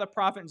Haggai the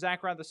prophet and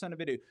Zechariah the son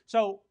of Iddo.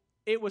 So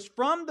it was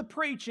from the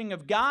preaching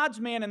of God's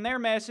men and their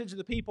message,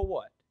 the people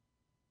what?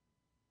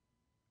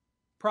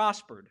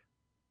 Prospered.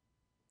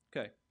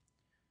 Okay.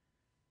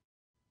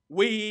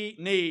 We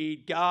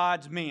need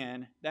God's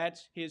men,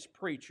 that's His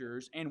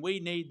preachers, and we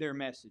need their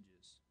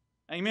messages.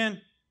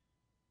 Amen?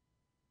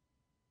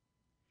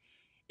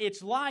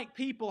 It's like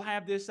people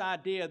have this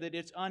idea that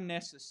it's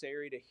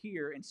unnecessary to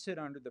hear and sit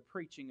under the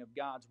preaching of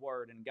God's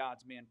Word and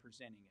God's men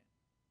presenting it.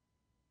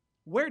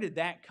 Where did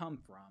that come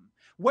from?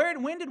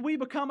 When did we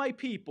become a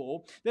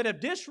people that have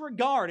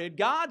disregarded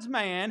God's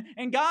man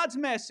and God's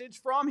message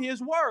from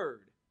His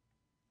Word?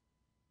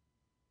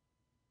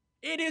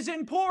 It is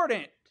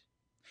important.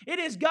 It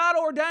is God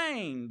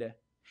ordained.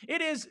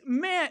 It is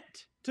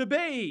meant to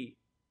be.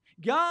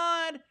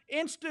 God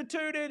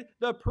instituted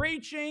the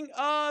preaching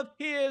of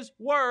His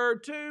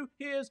Word to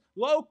His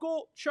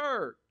local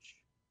church.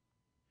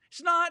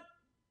 It's not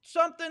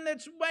something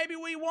that's maybe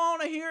we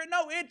want to hear.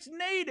 No, it's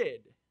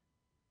needed.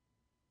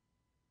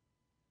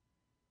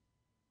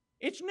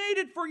 It's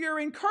needed for your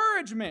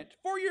encouragement,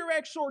 for your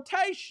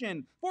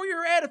exhortation, for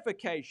your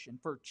edification,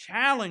 for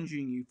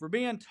challenging you, for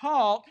being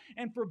taught,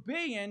 and for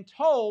being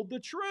told the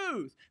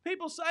truth.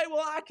 People say,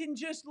 well, I can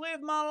just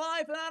live my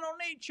life and I don't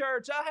need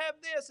church. I have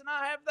this and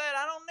I have that.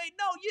 I don't need...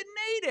 No, you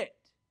need it.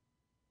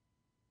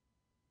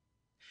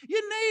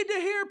 You need to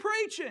hear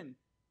preaching.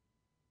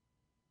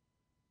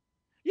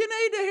 You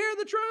need to hear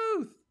the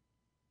truth.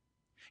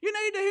 You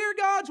need to hear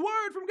God's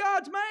Word from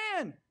God's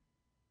man.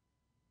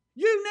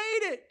 You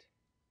need it.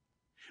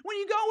 When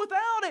you go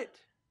without it,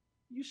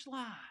 you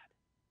slide.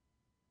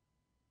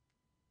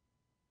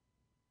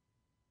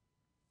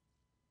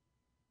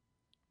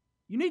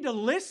 You need to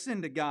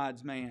listen to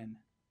God's man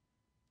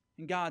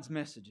and God's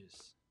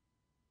messages.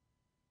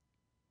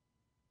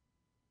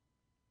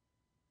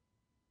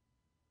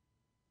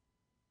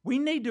 We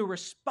need to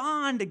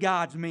respond to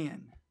God's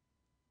men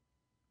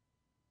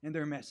and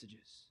their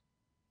messages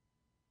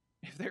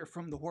if they're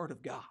from the Word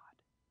of God.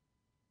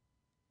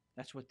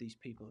 That's what these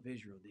people of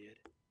Israel did.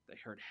 They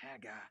heard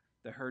Haggai.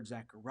 They heard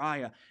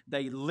Zechariah.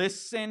 They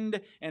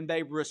listened and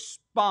they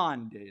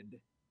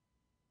responded.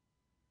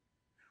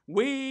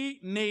 We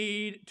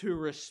need to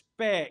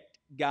respect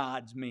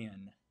God's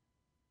men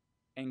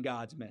and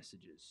God's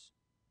messages.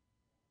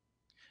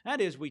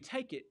 That is, we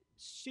take it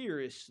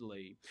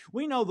seriously.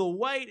 We know the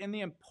weight and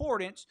the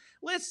importance.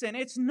 Listen,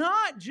 it's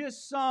not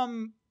just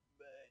okay,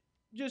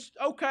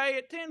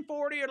 at 10:40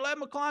 or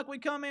 11 o'clock we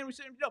come in, we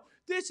say, no,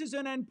 this is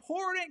an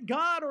important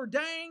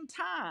God-ordained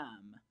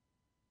time.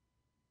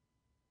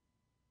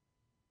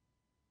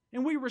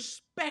 And we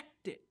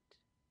respect it.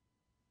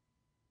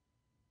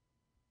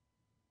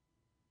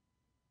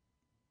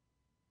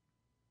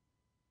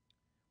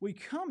 We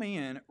come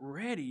in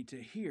ready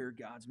to hear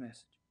God's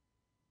message.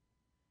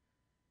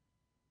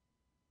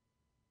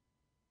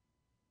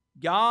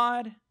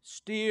 God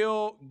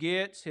still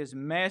gets His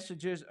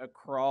messages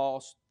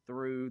across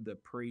through the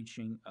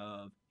preaching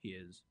of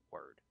His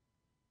Word.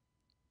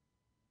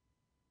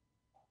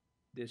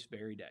 This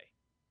very day.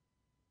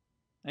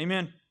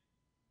 Amen.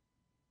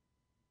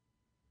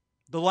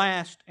 The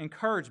last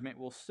encouragement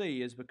we'll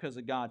see is because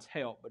of God's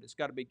help, but it's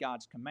got to be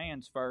God's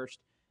commands first.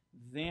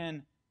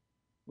 Then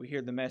we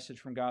hear the message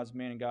from God's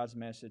men and God's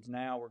message.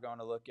 Now we're going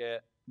to look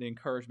at the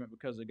encouragement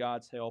because of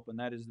God's help, and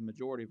that is the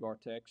majority of our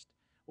text.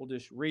 We'll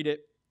just read it,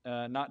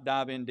 not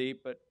dive in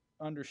deep, but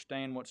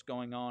understand what's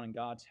going on in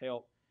God's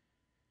help.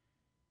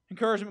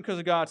 Encouragement because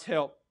of God's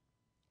help.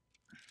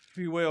 If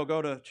you will,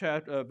 go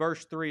to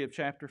verse 3 of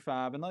chapter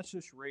 5, and let's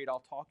just read.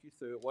 I'll talk you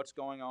through it, what's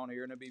going on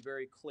here, and it'll be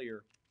very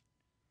clear.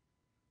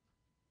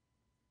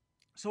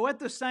 So at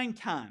the same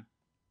time,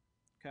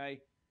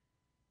 okay,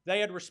 they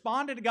had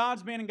responded to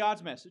God's men and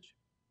God's message.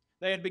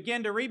 They had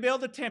begun to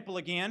rebuild the temple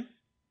again.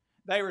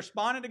 They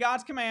responded to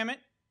God's commandment.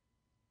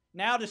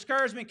 Now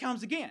discouragement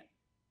comes again.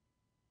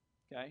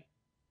 Okay?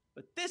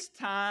 But this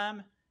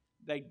time,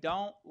 they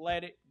don't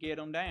let it get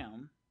them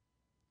down.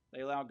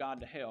 They allow God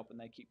to help, and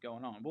they keep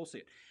going on. We'll see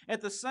it.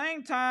 At the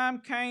same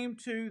time came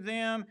to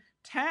them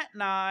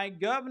Tatnai,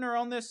 governor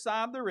on this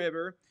side of the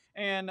river,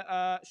 and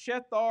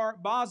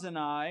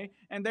Shethar-Bozenai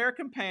and their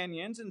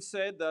companions, and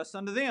said thus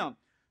unto them,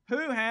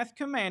 Who hath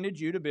commanded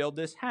you to build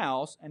this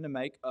house and to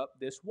make up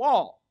this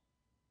wall?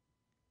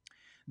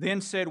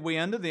 Then said we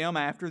unto them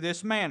after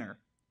this manner,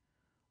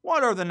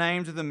 What are the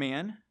names of the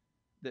men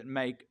that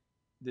make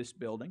this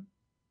building?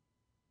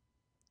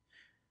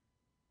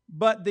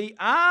 But the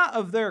eye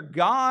of their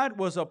God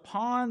was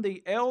upon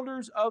the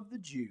elders of the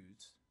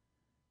Jews,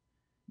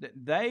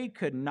 that they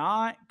could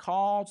not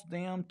cause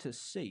them to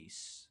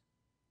cease,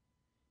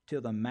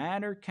 till the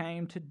matter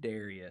came to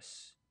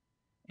Darius,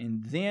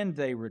 and then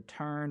they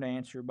returned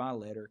answer by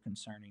letter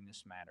concerning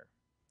this matter.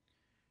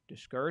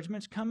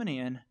 Discouragement's coming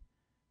in,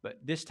 but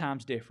this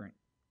time's different.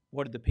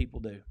 What did the people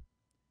do?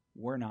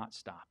 We're not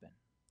stopping.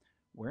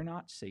 We're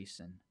not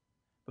ceasing.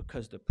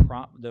 Because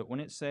when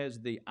it says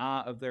the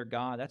eye of their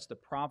God, that's the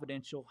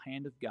providential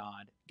hand of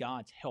God.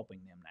 God's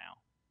helping them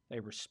now. They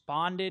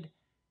responded.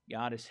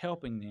 God is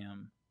helping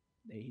them.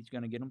 He's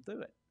going to get them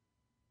through it.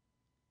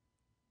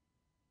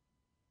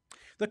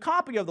 The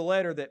copy of the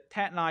letter that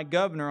Tatnai,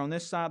 governor on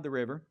this side of the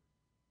river,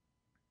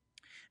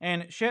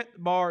 and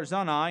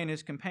Shethar-Bozenai and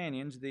his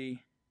companions, the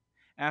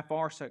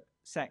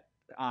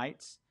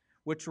Apharsachites,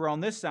 which were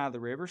on this side of the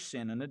river,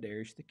 sent unto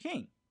Darius the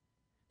king.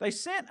 They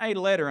sent a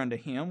letter unto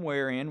him,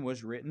 wherein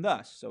was written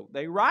thus. So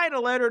they write a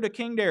letter to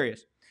King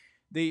Darius,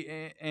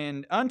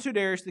 and unto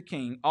Darius the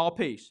king, all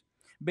peace.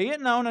 Be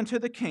it known unto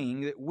the king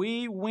that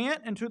we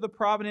went into the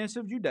province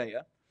of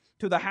Judea,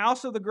 to the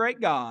house of the great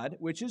God,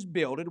 which is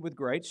builded with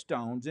great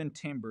stones and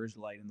timbers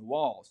laid in the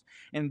walls.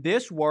 And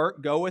this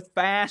work goeth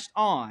fast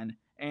on,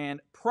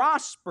 and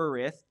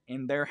prospereth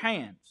in their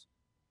hands.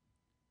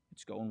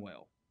 It's going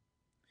well.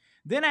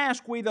 Then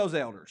asked we those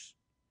elders,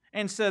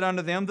 and said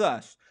unto them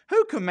thus,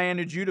 Who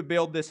commanded you to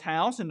build this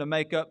house and to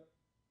make up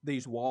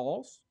these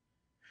walls?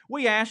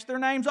 We asked their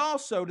names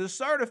also to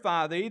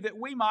certify thee, that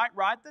we might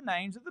write the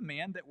names of the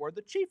men that were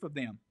the chief of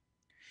them.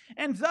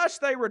 And thus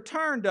they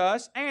returned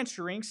us,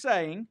 answering,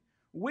 saying,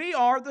 We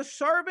are the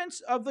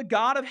servants of the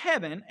God of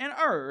heaven and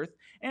earth,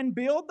 and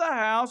build the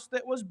house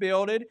that was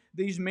builded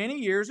these many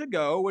years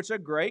ago, which a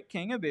great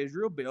king of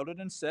Israel builded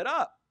and set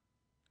up.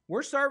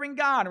 We're serving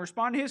God and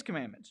responding to His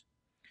commandments.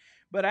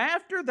 But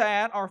after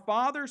that our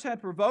fathers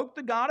had provoked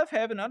the God of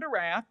heaven unto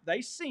wrath,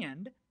 they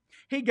sinned.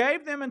 He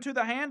gave them into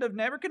the hand of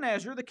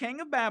Nebuchadnezzar, the king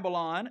of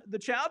Babylon, the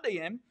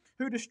Chaldean,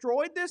 who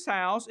destroyed this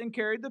house and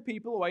carried the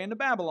people away into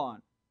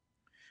Babylon.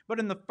 But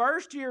in the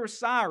first year of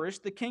Cyrus,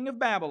 the king of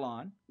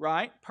Babylon,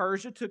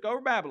 Persia took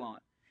over Babylon.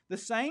 The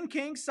same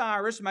king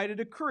Cyrus made a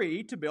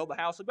decree to build the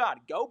house of God.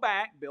 Go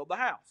back, build the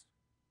house.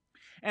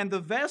 And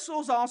the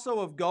vessels also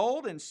of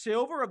gold and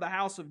silver of the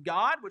house of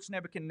God, which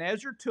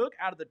Nebuchadnezzar took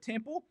out of the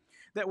temple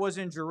that was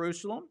in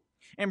Jerusalem,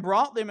 and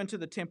brought them into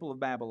the temple of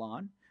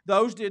Babylon,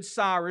 those did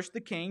Cyrus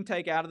the king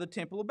take out of the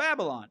temple of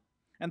Babylon.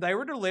 And they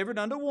were delivered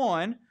unto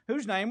one,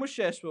 whose name was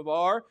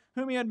Sheshbazzar,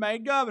 whom he had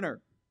made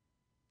governor.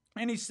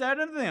 And he said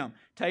unto them,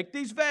 Take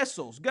these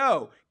vessels,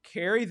 go,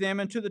 carry them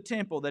into the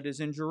temple that is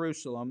in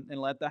Jerusalem, and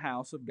let the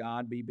house of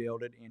God be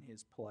builded in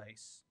his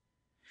place.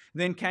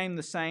 Then came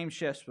the same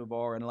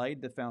Sheshbazzar and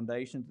laid the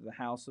foundations of the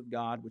house of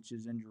God, which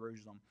is in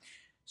Jerusalem.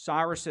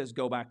 Cyrus says,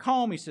 Go back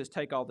home. He says,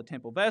 Take all the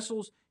temple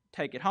vessels,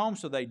 take it home.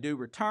 So they do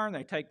return.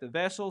 They take the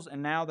vessels,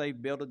 and now they've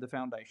builded the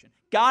foundation.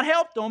 God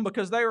helped them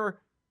because they were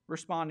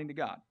responding to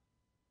God.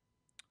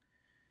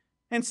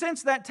 And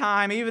since that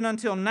time, even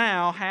until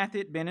now, hath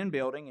it been in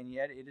building, and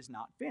yet it is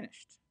not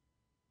finished.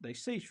 They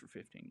ceased for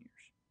 15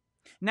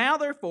 years. Now,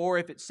 therefore,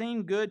 if it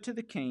seem good to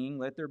the king,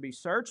 let there be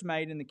search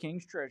made in the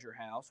king's treasure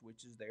house,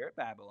 which is there at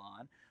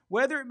Babylon,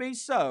 whether it be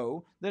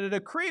so that a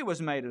decree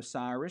was made of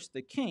Cyrus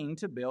the king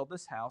to build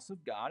this house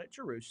of God at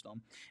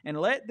Jerusalem, and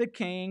let the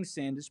king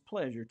send his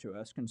pleasure to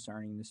us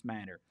concerning this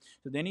matter.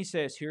 So then he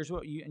says, here's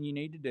what you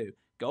need to do.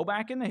 Go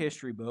back in the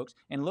history books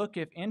and look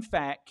if, in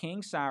fact,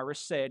 King Cyrus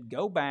said,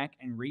 Go back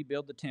and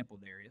rebuild the temple,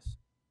 Darius.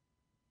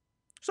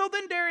 So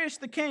then Darius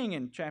the king,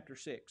 in chapter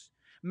 6,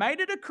 made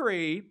a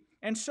decree,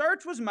 and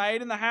search was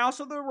made in the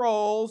house of the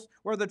rolls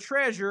where the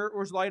treasure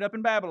was laid up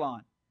in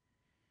Babylon.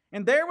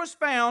 And there was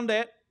found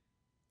at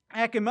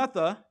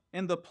Achimatha,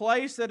 in the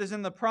place that is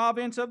in the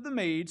province of the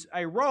Medes,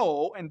 a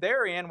roll, and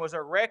therein was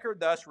a record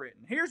thus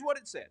written. Here's what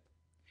it said.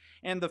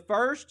 In the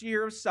first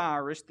year of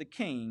Cyrus the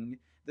king,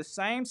 the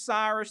same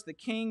Cyrus the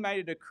king made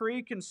a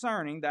decree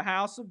concerning the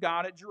house of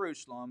God at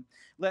Jerusalem.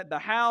 Let the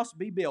house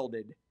be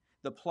builded,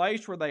 the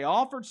place where they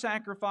offered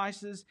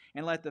sacrifices,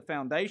 and let the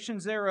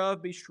foundations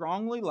thereof be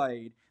strongly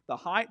laid, the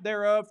height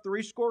thereof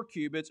 80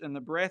 cubits, and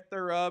the breadth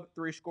thereof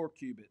 80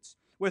 cubits,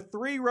 with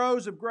 3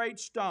 rows of great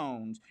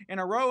stones, and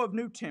a row of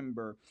new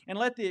timber. And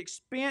let the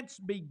expense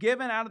be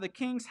given out of the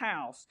king's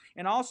house,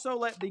 and also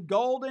let the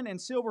golden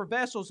and silver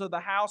vessels of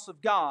the house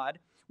of God,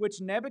 which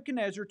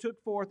Nebuchadnezzar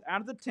took forth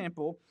out of the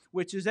temple,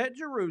 which is at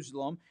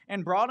Jerusalem,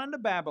 and brought unto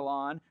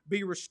Babylon,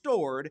 be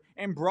restored,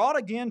 and brought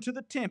again to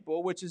the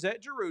temple, which is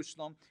at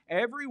Jerusalem,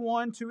 every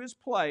one to his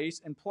place,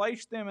 and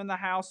placed them in the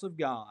house of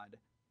God.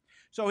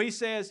 So he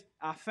says,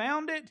 I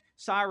found it,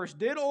 Cyrus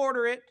did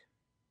order it,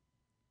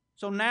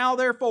 so now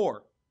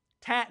therefore,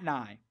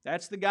 Tatnai,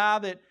 that's the guy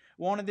that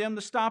wanted them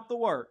to stop the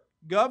work.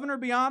 Governor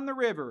beyond the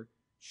river,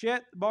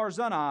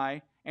 Shet-Barzillai,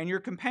 and your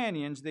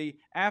companions, the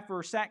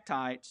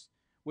Apharsactites,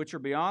 which are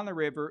beyond the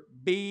river,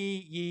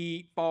 be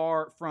ye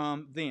far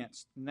from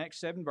thence. The next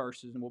 7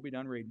 verses, and we'll be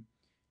done reading.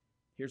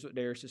 Here's what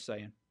Darius is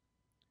saying.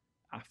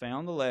 I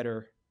found the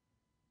letter.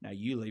 Now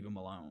you leave them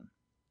alone.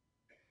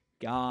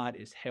 God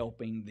is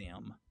helping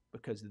them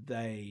because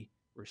they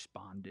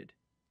responded.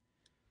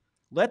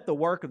 Let the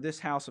work of this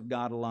house of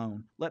God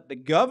alone. Let the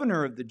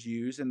governor of the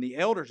Jews and the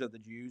elders of the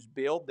Jews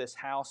build this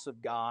house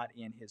of God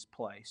in his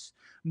place.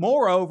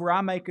 Moreover,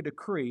 I make a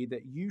decree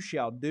that you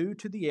shall do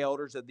to the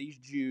elders of these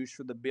Jews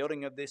for the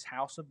building of this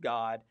house of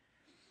God,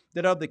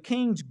 that of the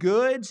king's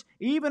goods,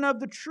 even of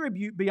the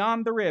tribute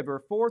beyond the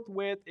river,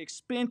 forthwith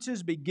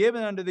expenses be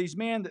given unto these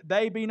men, that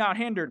they be not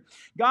hindered.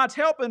 God's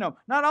helping them.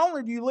 Not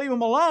only do you leave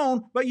them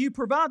alone, but you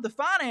provide the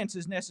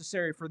finances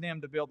necessary for them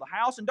to build the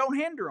house, and don't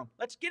hinder them.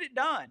 Let's get it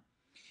done.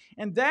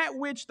 And that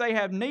which they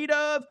have need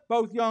of,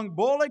 both young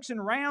bullocks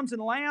and rams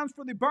and lambs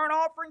for the burnt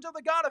offerings of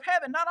the God of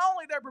heaven. Not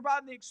only they're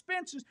providing the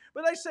expenses,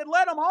 but they said,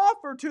 let them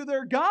offer to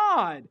their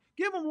God.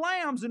 Give them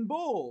lambs and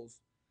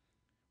bulls.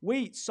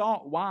 Wheat,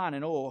 salt, wine,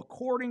 and oil,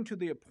 according to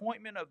the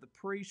appointment of the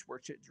priests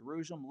which at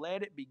Jerusalem,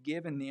 let it be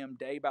given them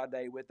day by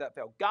day without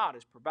fail. God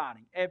is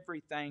providing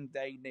everything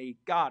they need.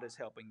 God is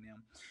helping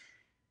them,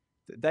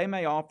 that they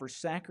may offer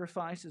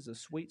sacrifices of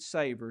sweet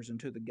savors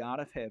unto the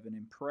God of heaven,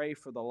 and pray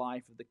for the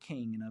life of the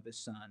king and of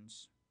his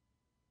sons.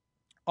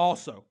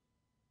 Also,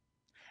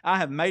 I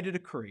have made a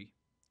decree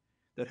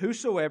that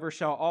whosoever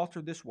shall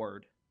alter this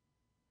word,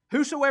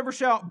 whosoever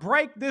shall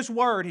break this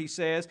word, he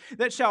says,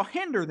 that shall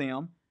hinder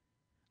them,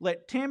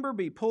 let timber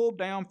be pulled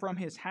down from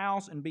his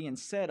house, and being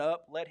set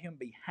up, let him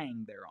be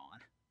hanged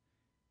thereon.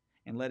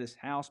 And let his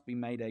house be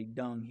made a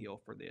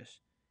dunghill for this.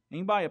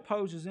 Anybody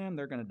opposes him,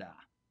 they're going to die.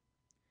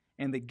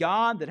 And the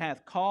God that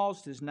hath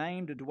caused his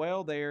name to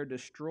dwell there,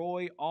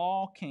 destroy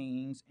all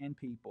kings and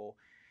people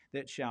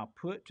that shall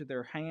put to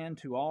their hand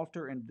to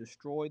alter and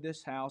destroy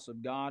this house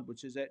of God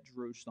which is at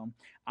Jerusalem.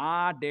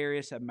 I,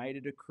 Darius, have made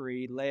a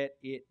decree, let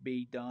it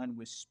be done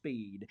with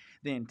speed.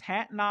 Then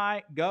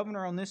Tatnai,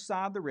 governor on this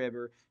side of the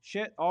river,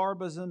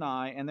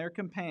 Shet-Arbozenai, and their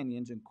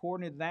companions,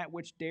 according to that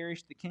which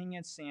Darius the king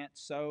had sent,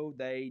 so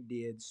they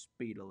did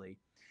speedily.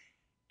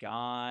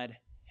 God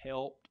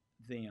helped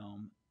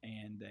them,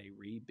 and they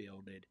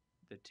rebuilded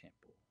the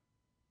temple.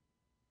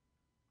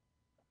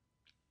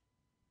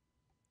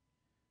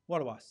 What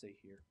do I see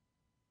here?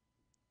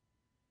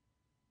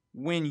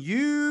 When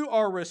you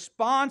are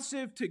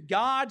responsive to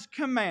God's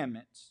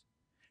commandments,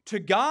 to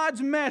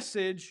God's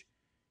message,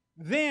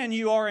 then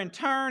you are in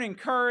turn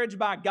encouraged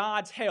by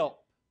God's help.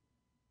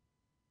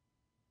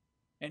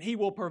 And He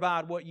will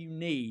provide what you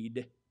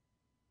need.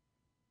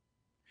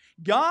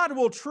 God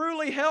will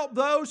truly help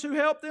those who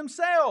help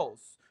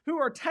themselves, who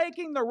are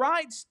taking the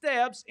right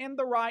steps in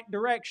the right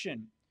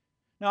direction.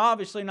 Now,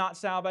 obviously not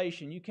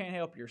salvation. You can't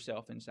help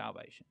yourself in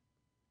salvation.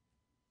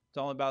 It's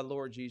only by the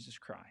Lord Jesus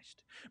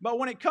Christ. But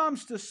when it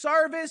comes to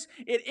service,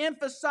 it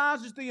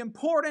emphasizes the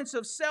importance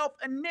of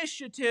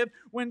self-initiative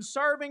when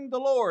serving the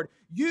Lord.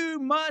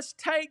 You must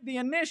take the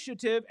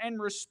initiative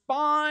and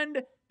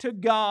respond to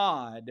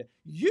God.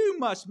 You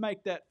must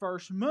make that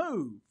first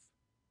move.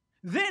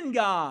 Then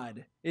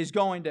God is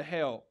going to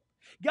help.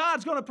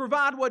 God's going to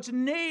provide what's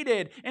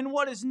needed and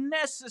what is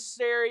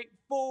necessary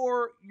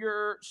for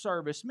your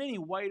service. Many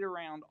wait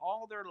around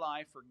all their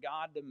life for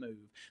God to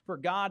move, for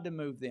God to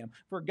move them,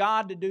 for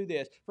God to do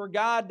this, for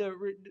God to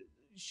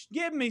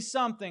give me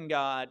something,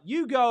 God.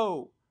 You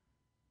go.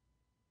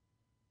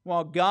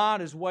 While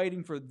God is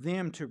waiting for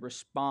them to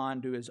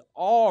respond to His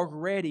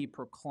already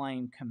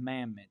proclaimed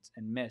commandments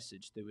and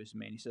message through His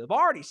men. He said, I've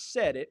already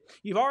said it.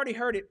 You've already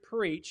heard it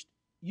preached.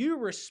 You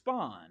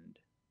respond.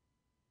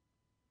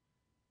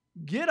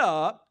 Get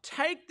up,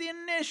 take the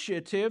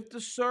initiative to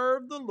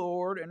serve the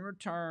Lord and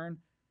return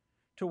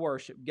to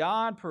worship.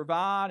 God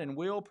provide and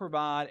will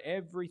provide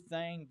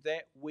everything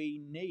that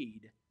we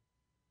need.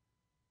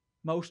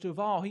 Most of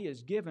all, He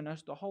has given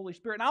us the Holy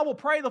Spirit. And I will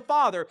pray the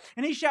Father,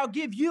 and He shall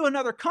give you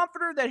another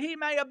Comforter, that He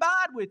may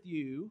abide with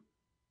you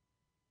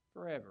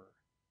forever.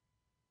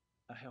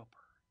 A helper.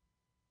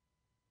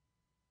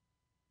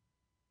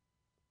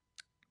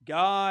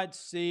 God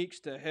seeks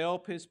to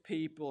help His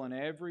people in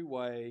every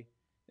way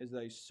as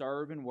they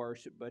serve and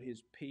worship, but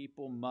His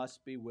people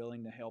must be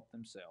willing to help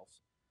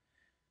themselves.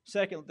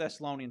 2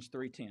 Thessalonians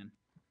 3:10.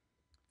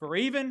 For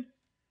even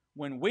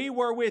when we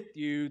were with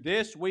you,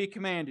 this we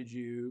commanded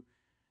you,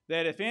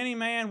 that if any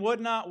man would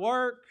not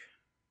work,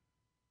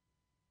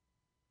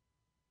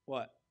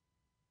 what?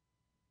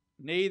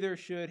 Neither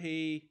should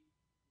he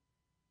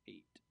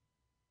eat.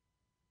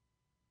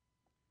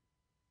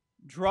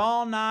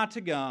 Draw nigh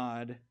to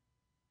God,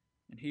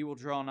 and He will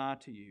draw nigh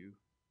to you.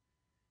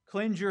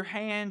 Cleanse your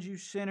hands, you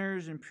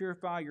sinners, and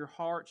purify your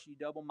hearts, ye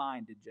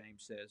double-minded,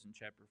 James says in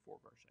chapter 4,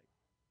 verse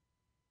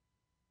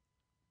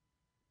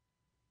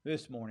 8.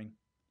 This morning,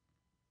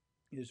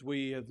 as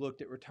we have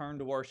looked at return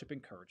to worship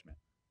encouragement,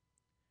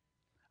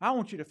 I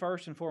want you to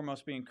first and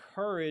foremost be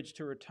encouraged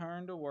to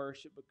return to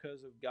worship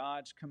because of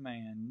God's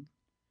command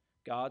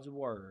God's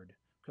Word,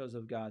 because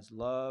of God's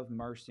love,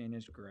 mercy, and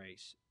His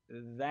grace.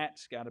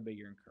 That's got to be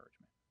your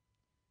encouragement.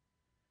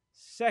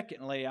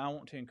 Secondly, I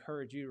want to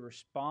encourage you to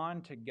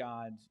respond to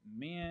God's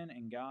men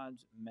and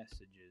God's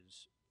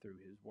messages through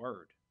His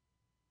Word.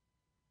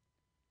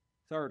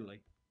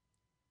 Thirdly,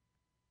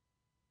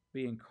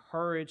 be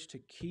encouraged to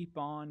keep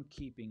on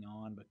keeping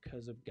on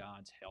because of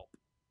God's help.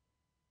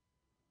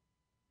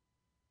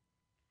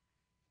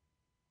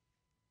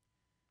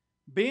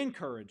 Be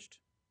encouraged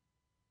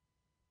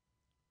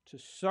to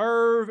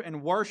serve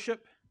and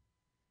worship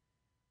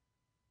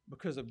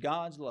because of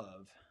God's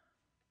love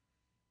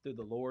through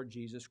the Lord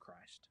Jesus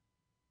Christ.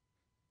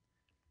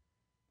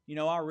 You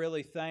know, I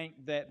really think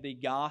that the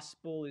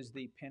gospel is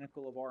the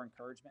pinnacle of our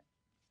encouragement.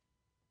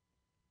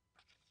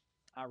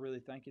 I really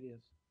think it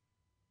is.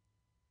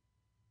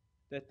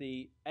 That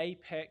the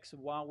apex of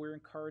why we're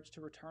encouraged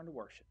to return to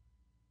worship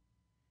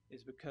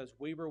is because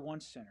we were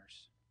once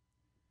sinners,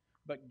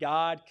 but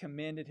God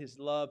commended His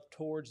love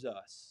towards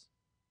us,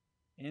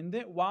 in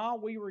that while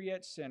we were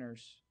yet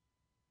sinners,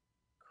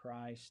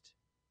 Christ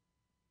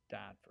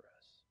died for us.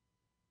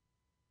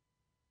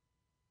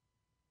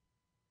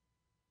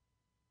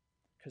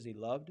 Because He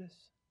loved us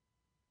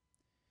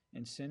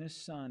and sent His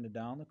Son to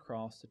die on the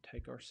cross to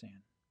take our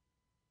sin,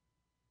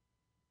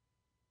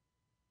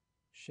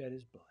 shed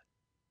His blood,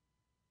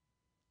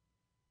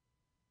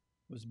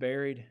 was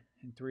buried,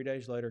 and 3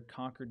 days later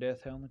conquered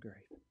death, hell, and the grave.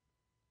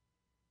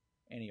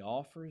 And He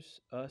offers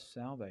us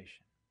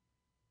salvation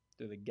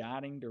through the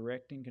guiding,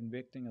 directing,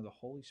 convicting of the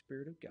Holy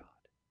Spirit of God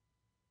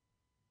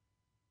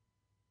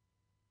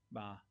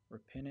by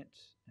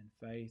repentance and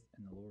faith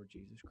in the Lord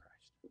Jesus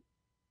Christ.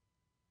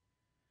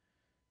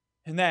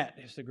 And that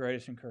is the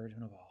greatest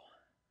encouragement of all.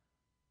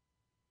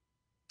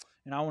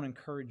 And I want to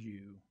encourage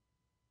you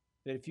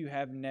that if you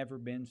have never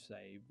been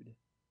saved,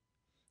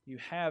 you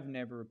have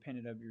never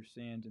repented of your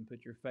sins and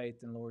put your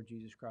faith in the Lord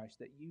Jesus Christ,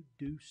 that you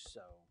do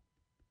so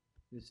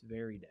this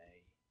very day.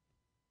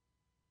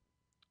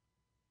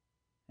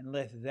 And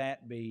let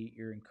that be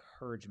your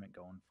encouragement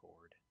going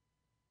forward.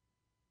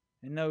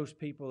 And those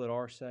people that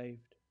are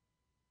saved,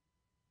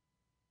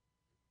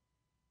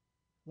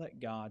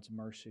 let God's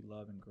mercy,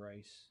 love, and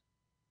grace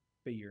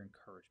be your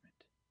encouragement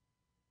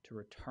to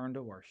return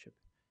to worship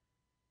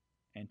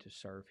and to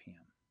serve Him.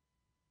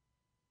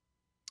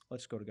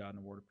 Let's go to God in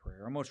a word of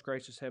prayer. Our most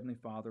gracious Heavenly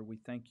Father, we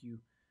thank You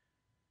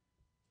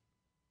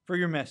for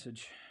Your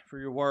message, for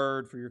Your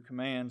word, for Your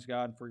commands,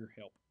 God, and for Your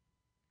help.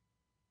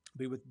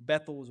 Be with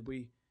Bethel as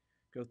we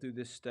go through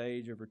this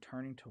stage of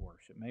returning to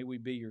worship. May we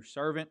be Your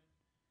servants.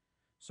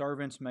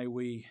 May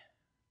we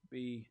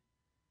be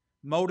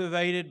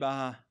motivated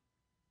by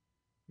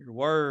Your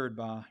word,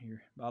 by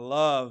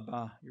love,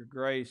 by Your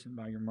grace, and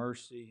by Your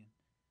mercy.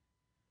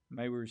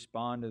 May we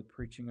respond to the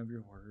preaching of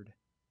Your word.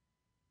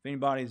 If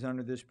anybody is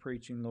under this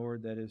preaching,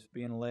 Lord, that is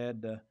being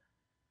led to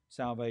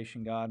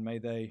salvation, God, may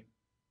they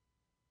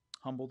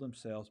humble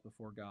themselves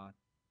before God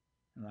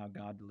and allow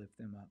God to lift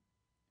them up.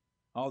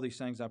 All these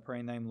things I pray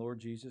in the name of Lord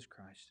Jesus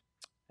Christ.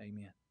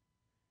 Amen.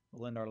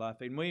 We'll end our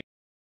life. And we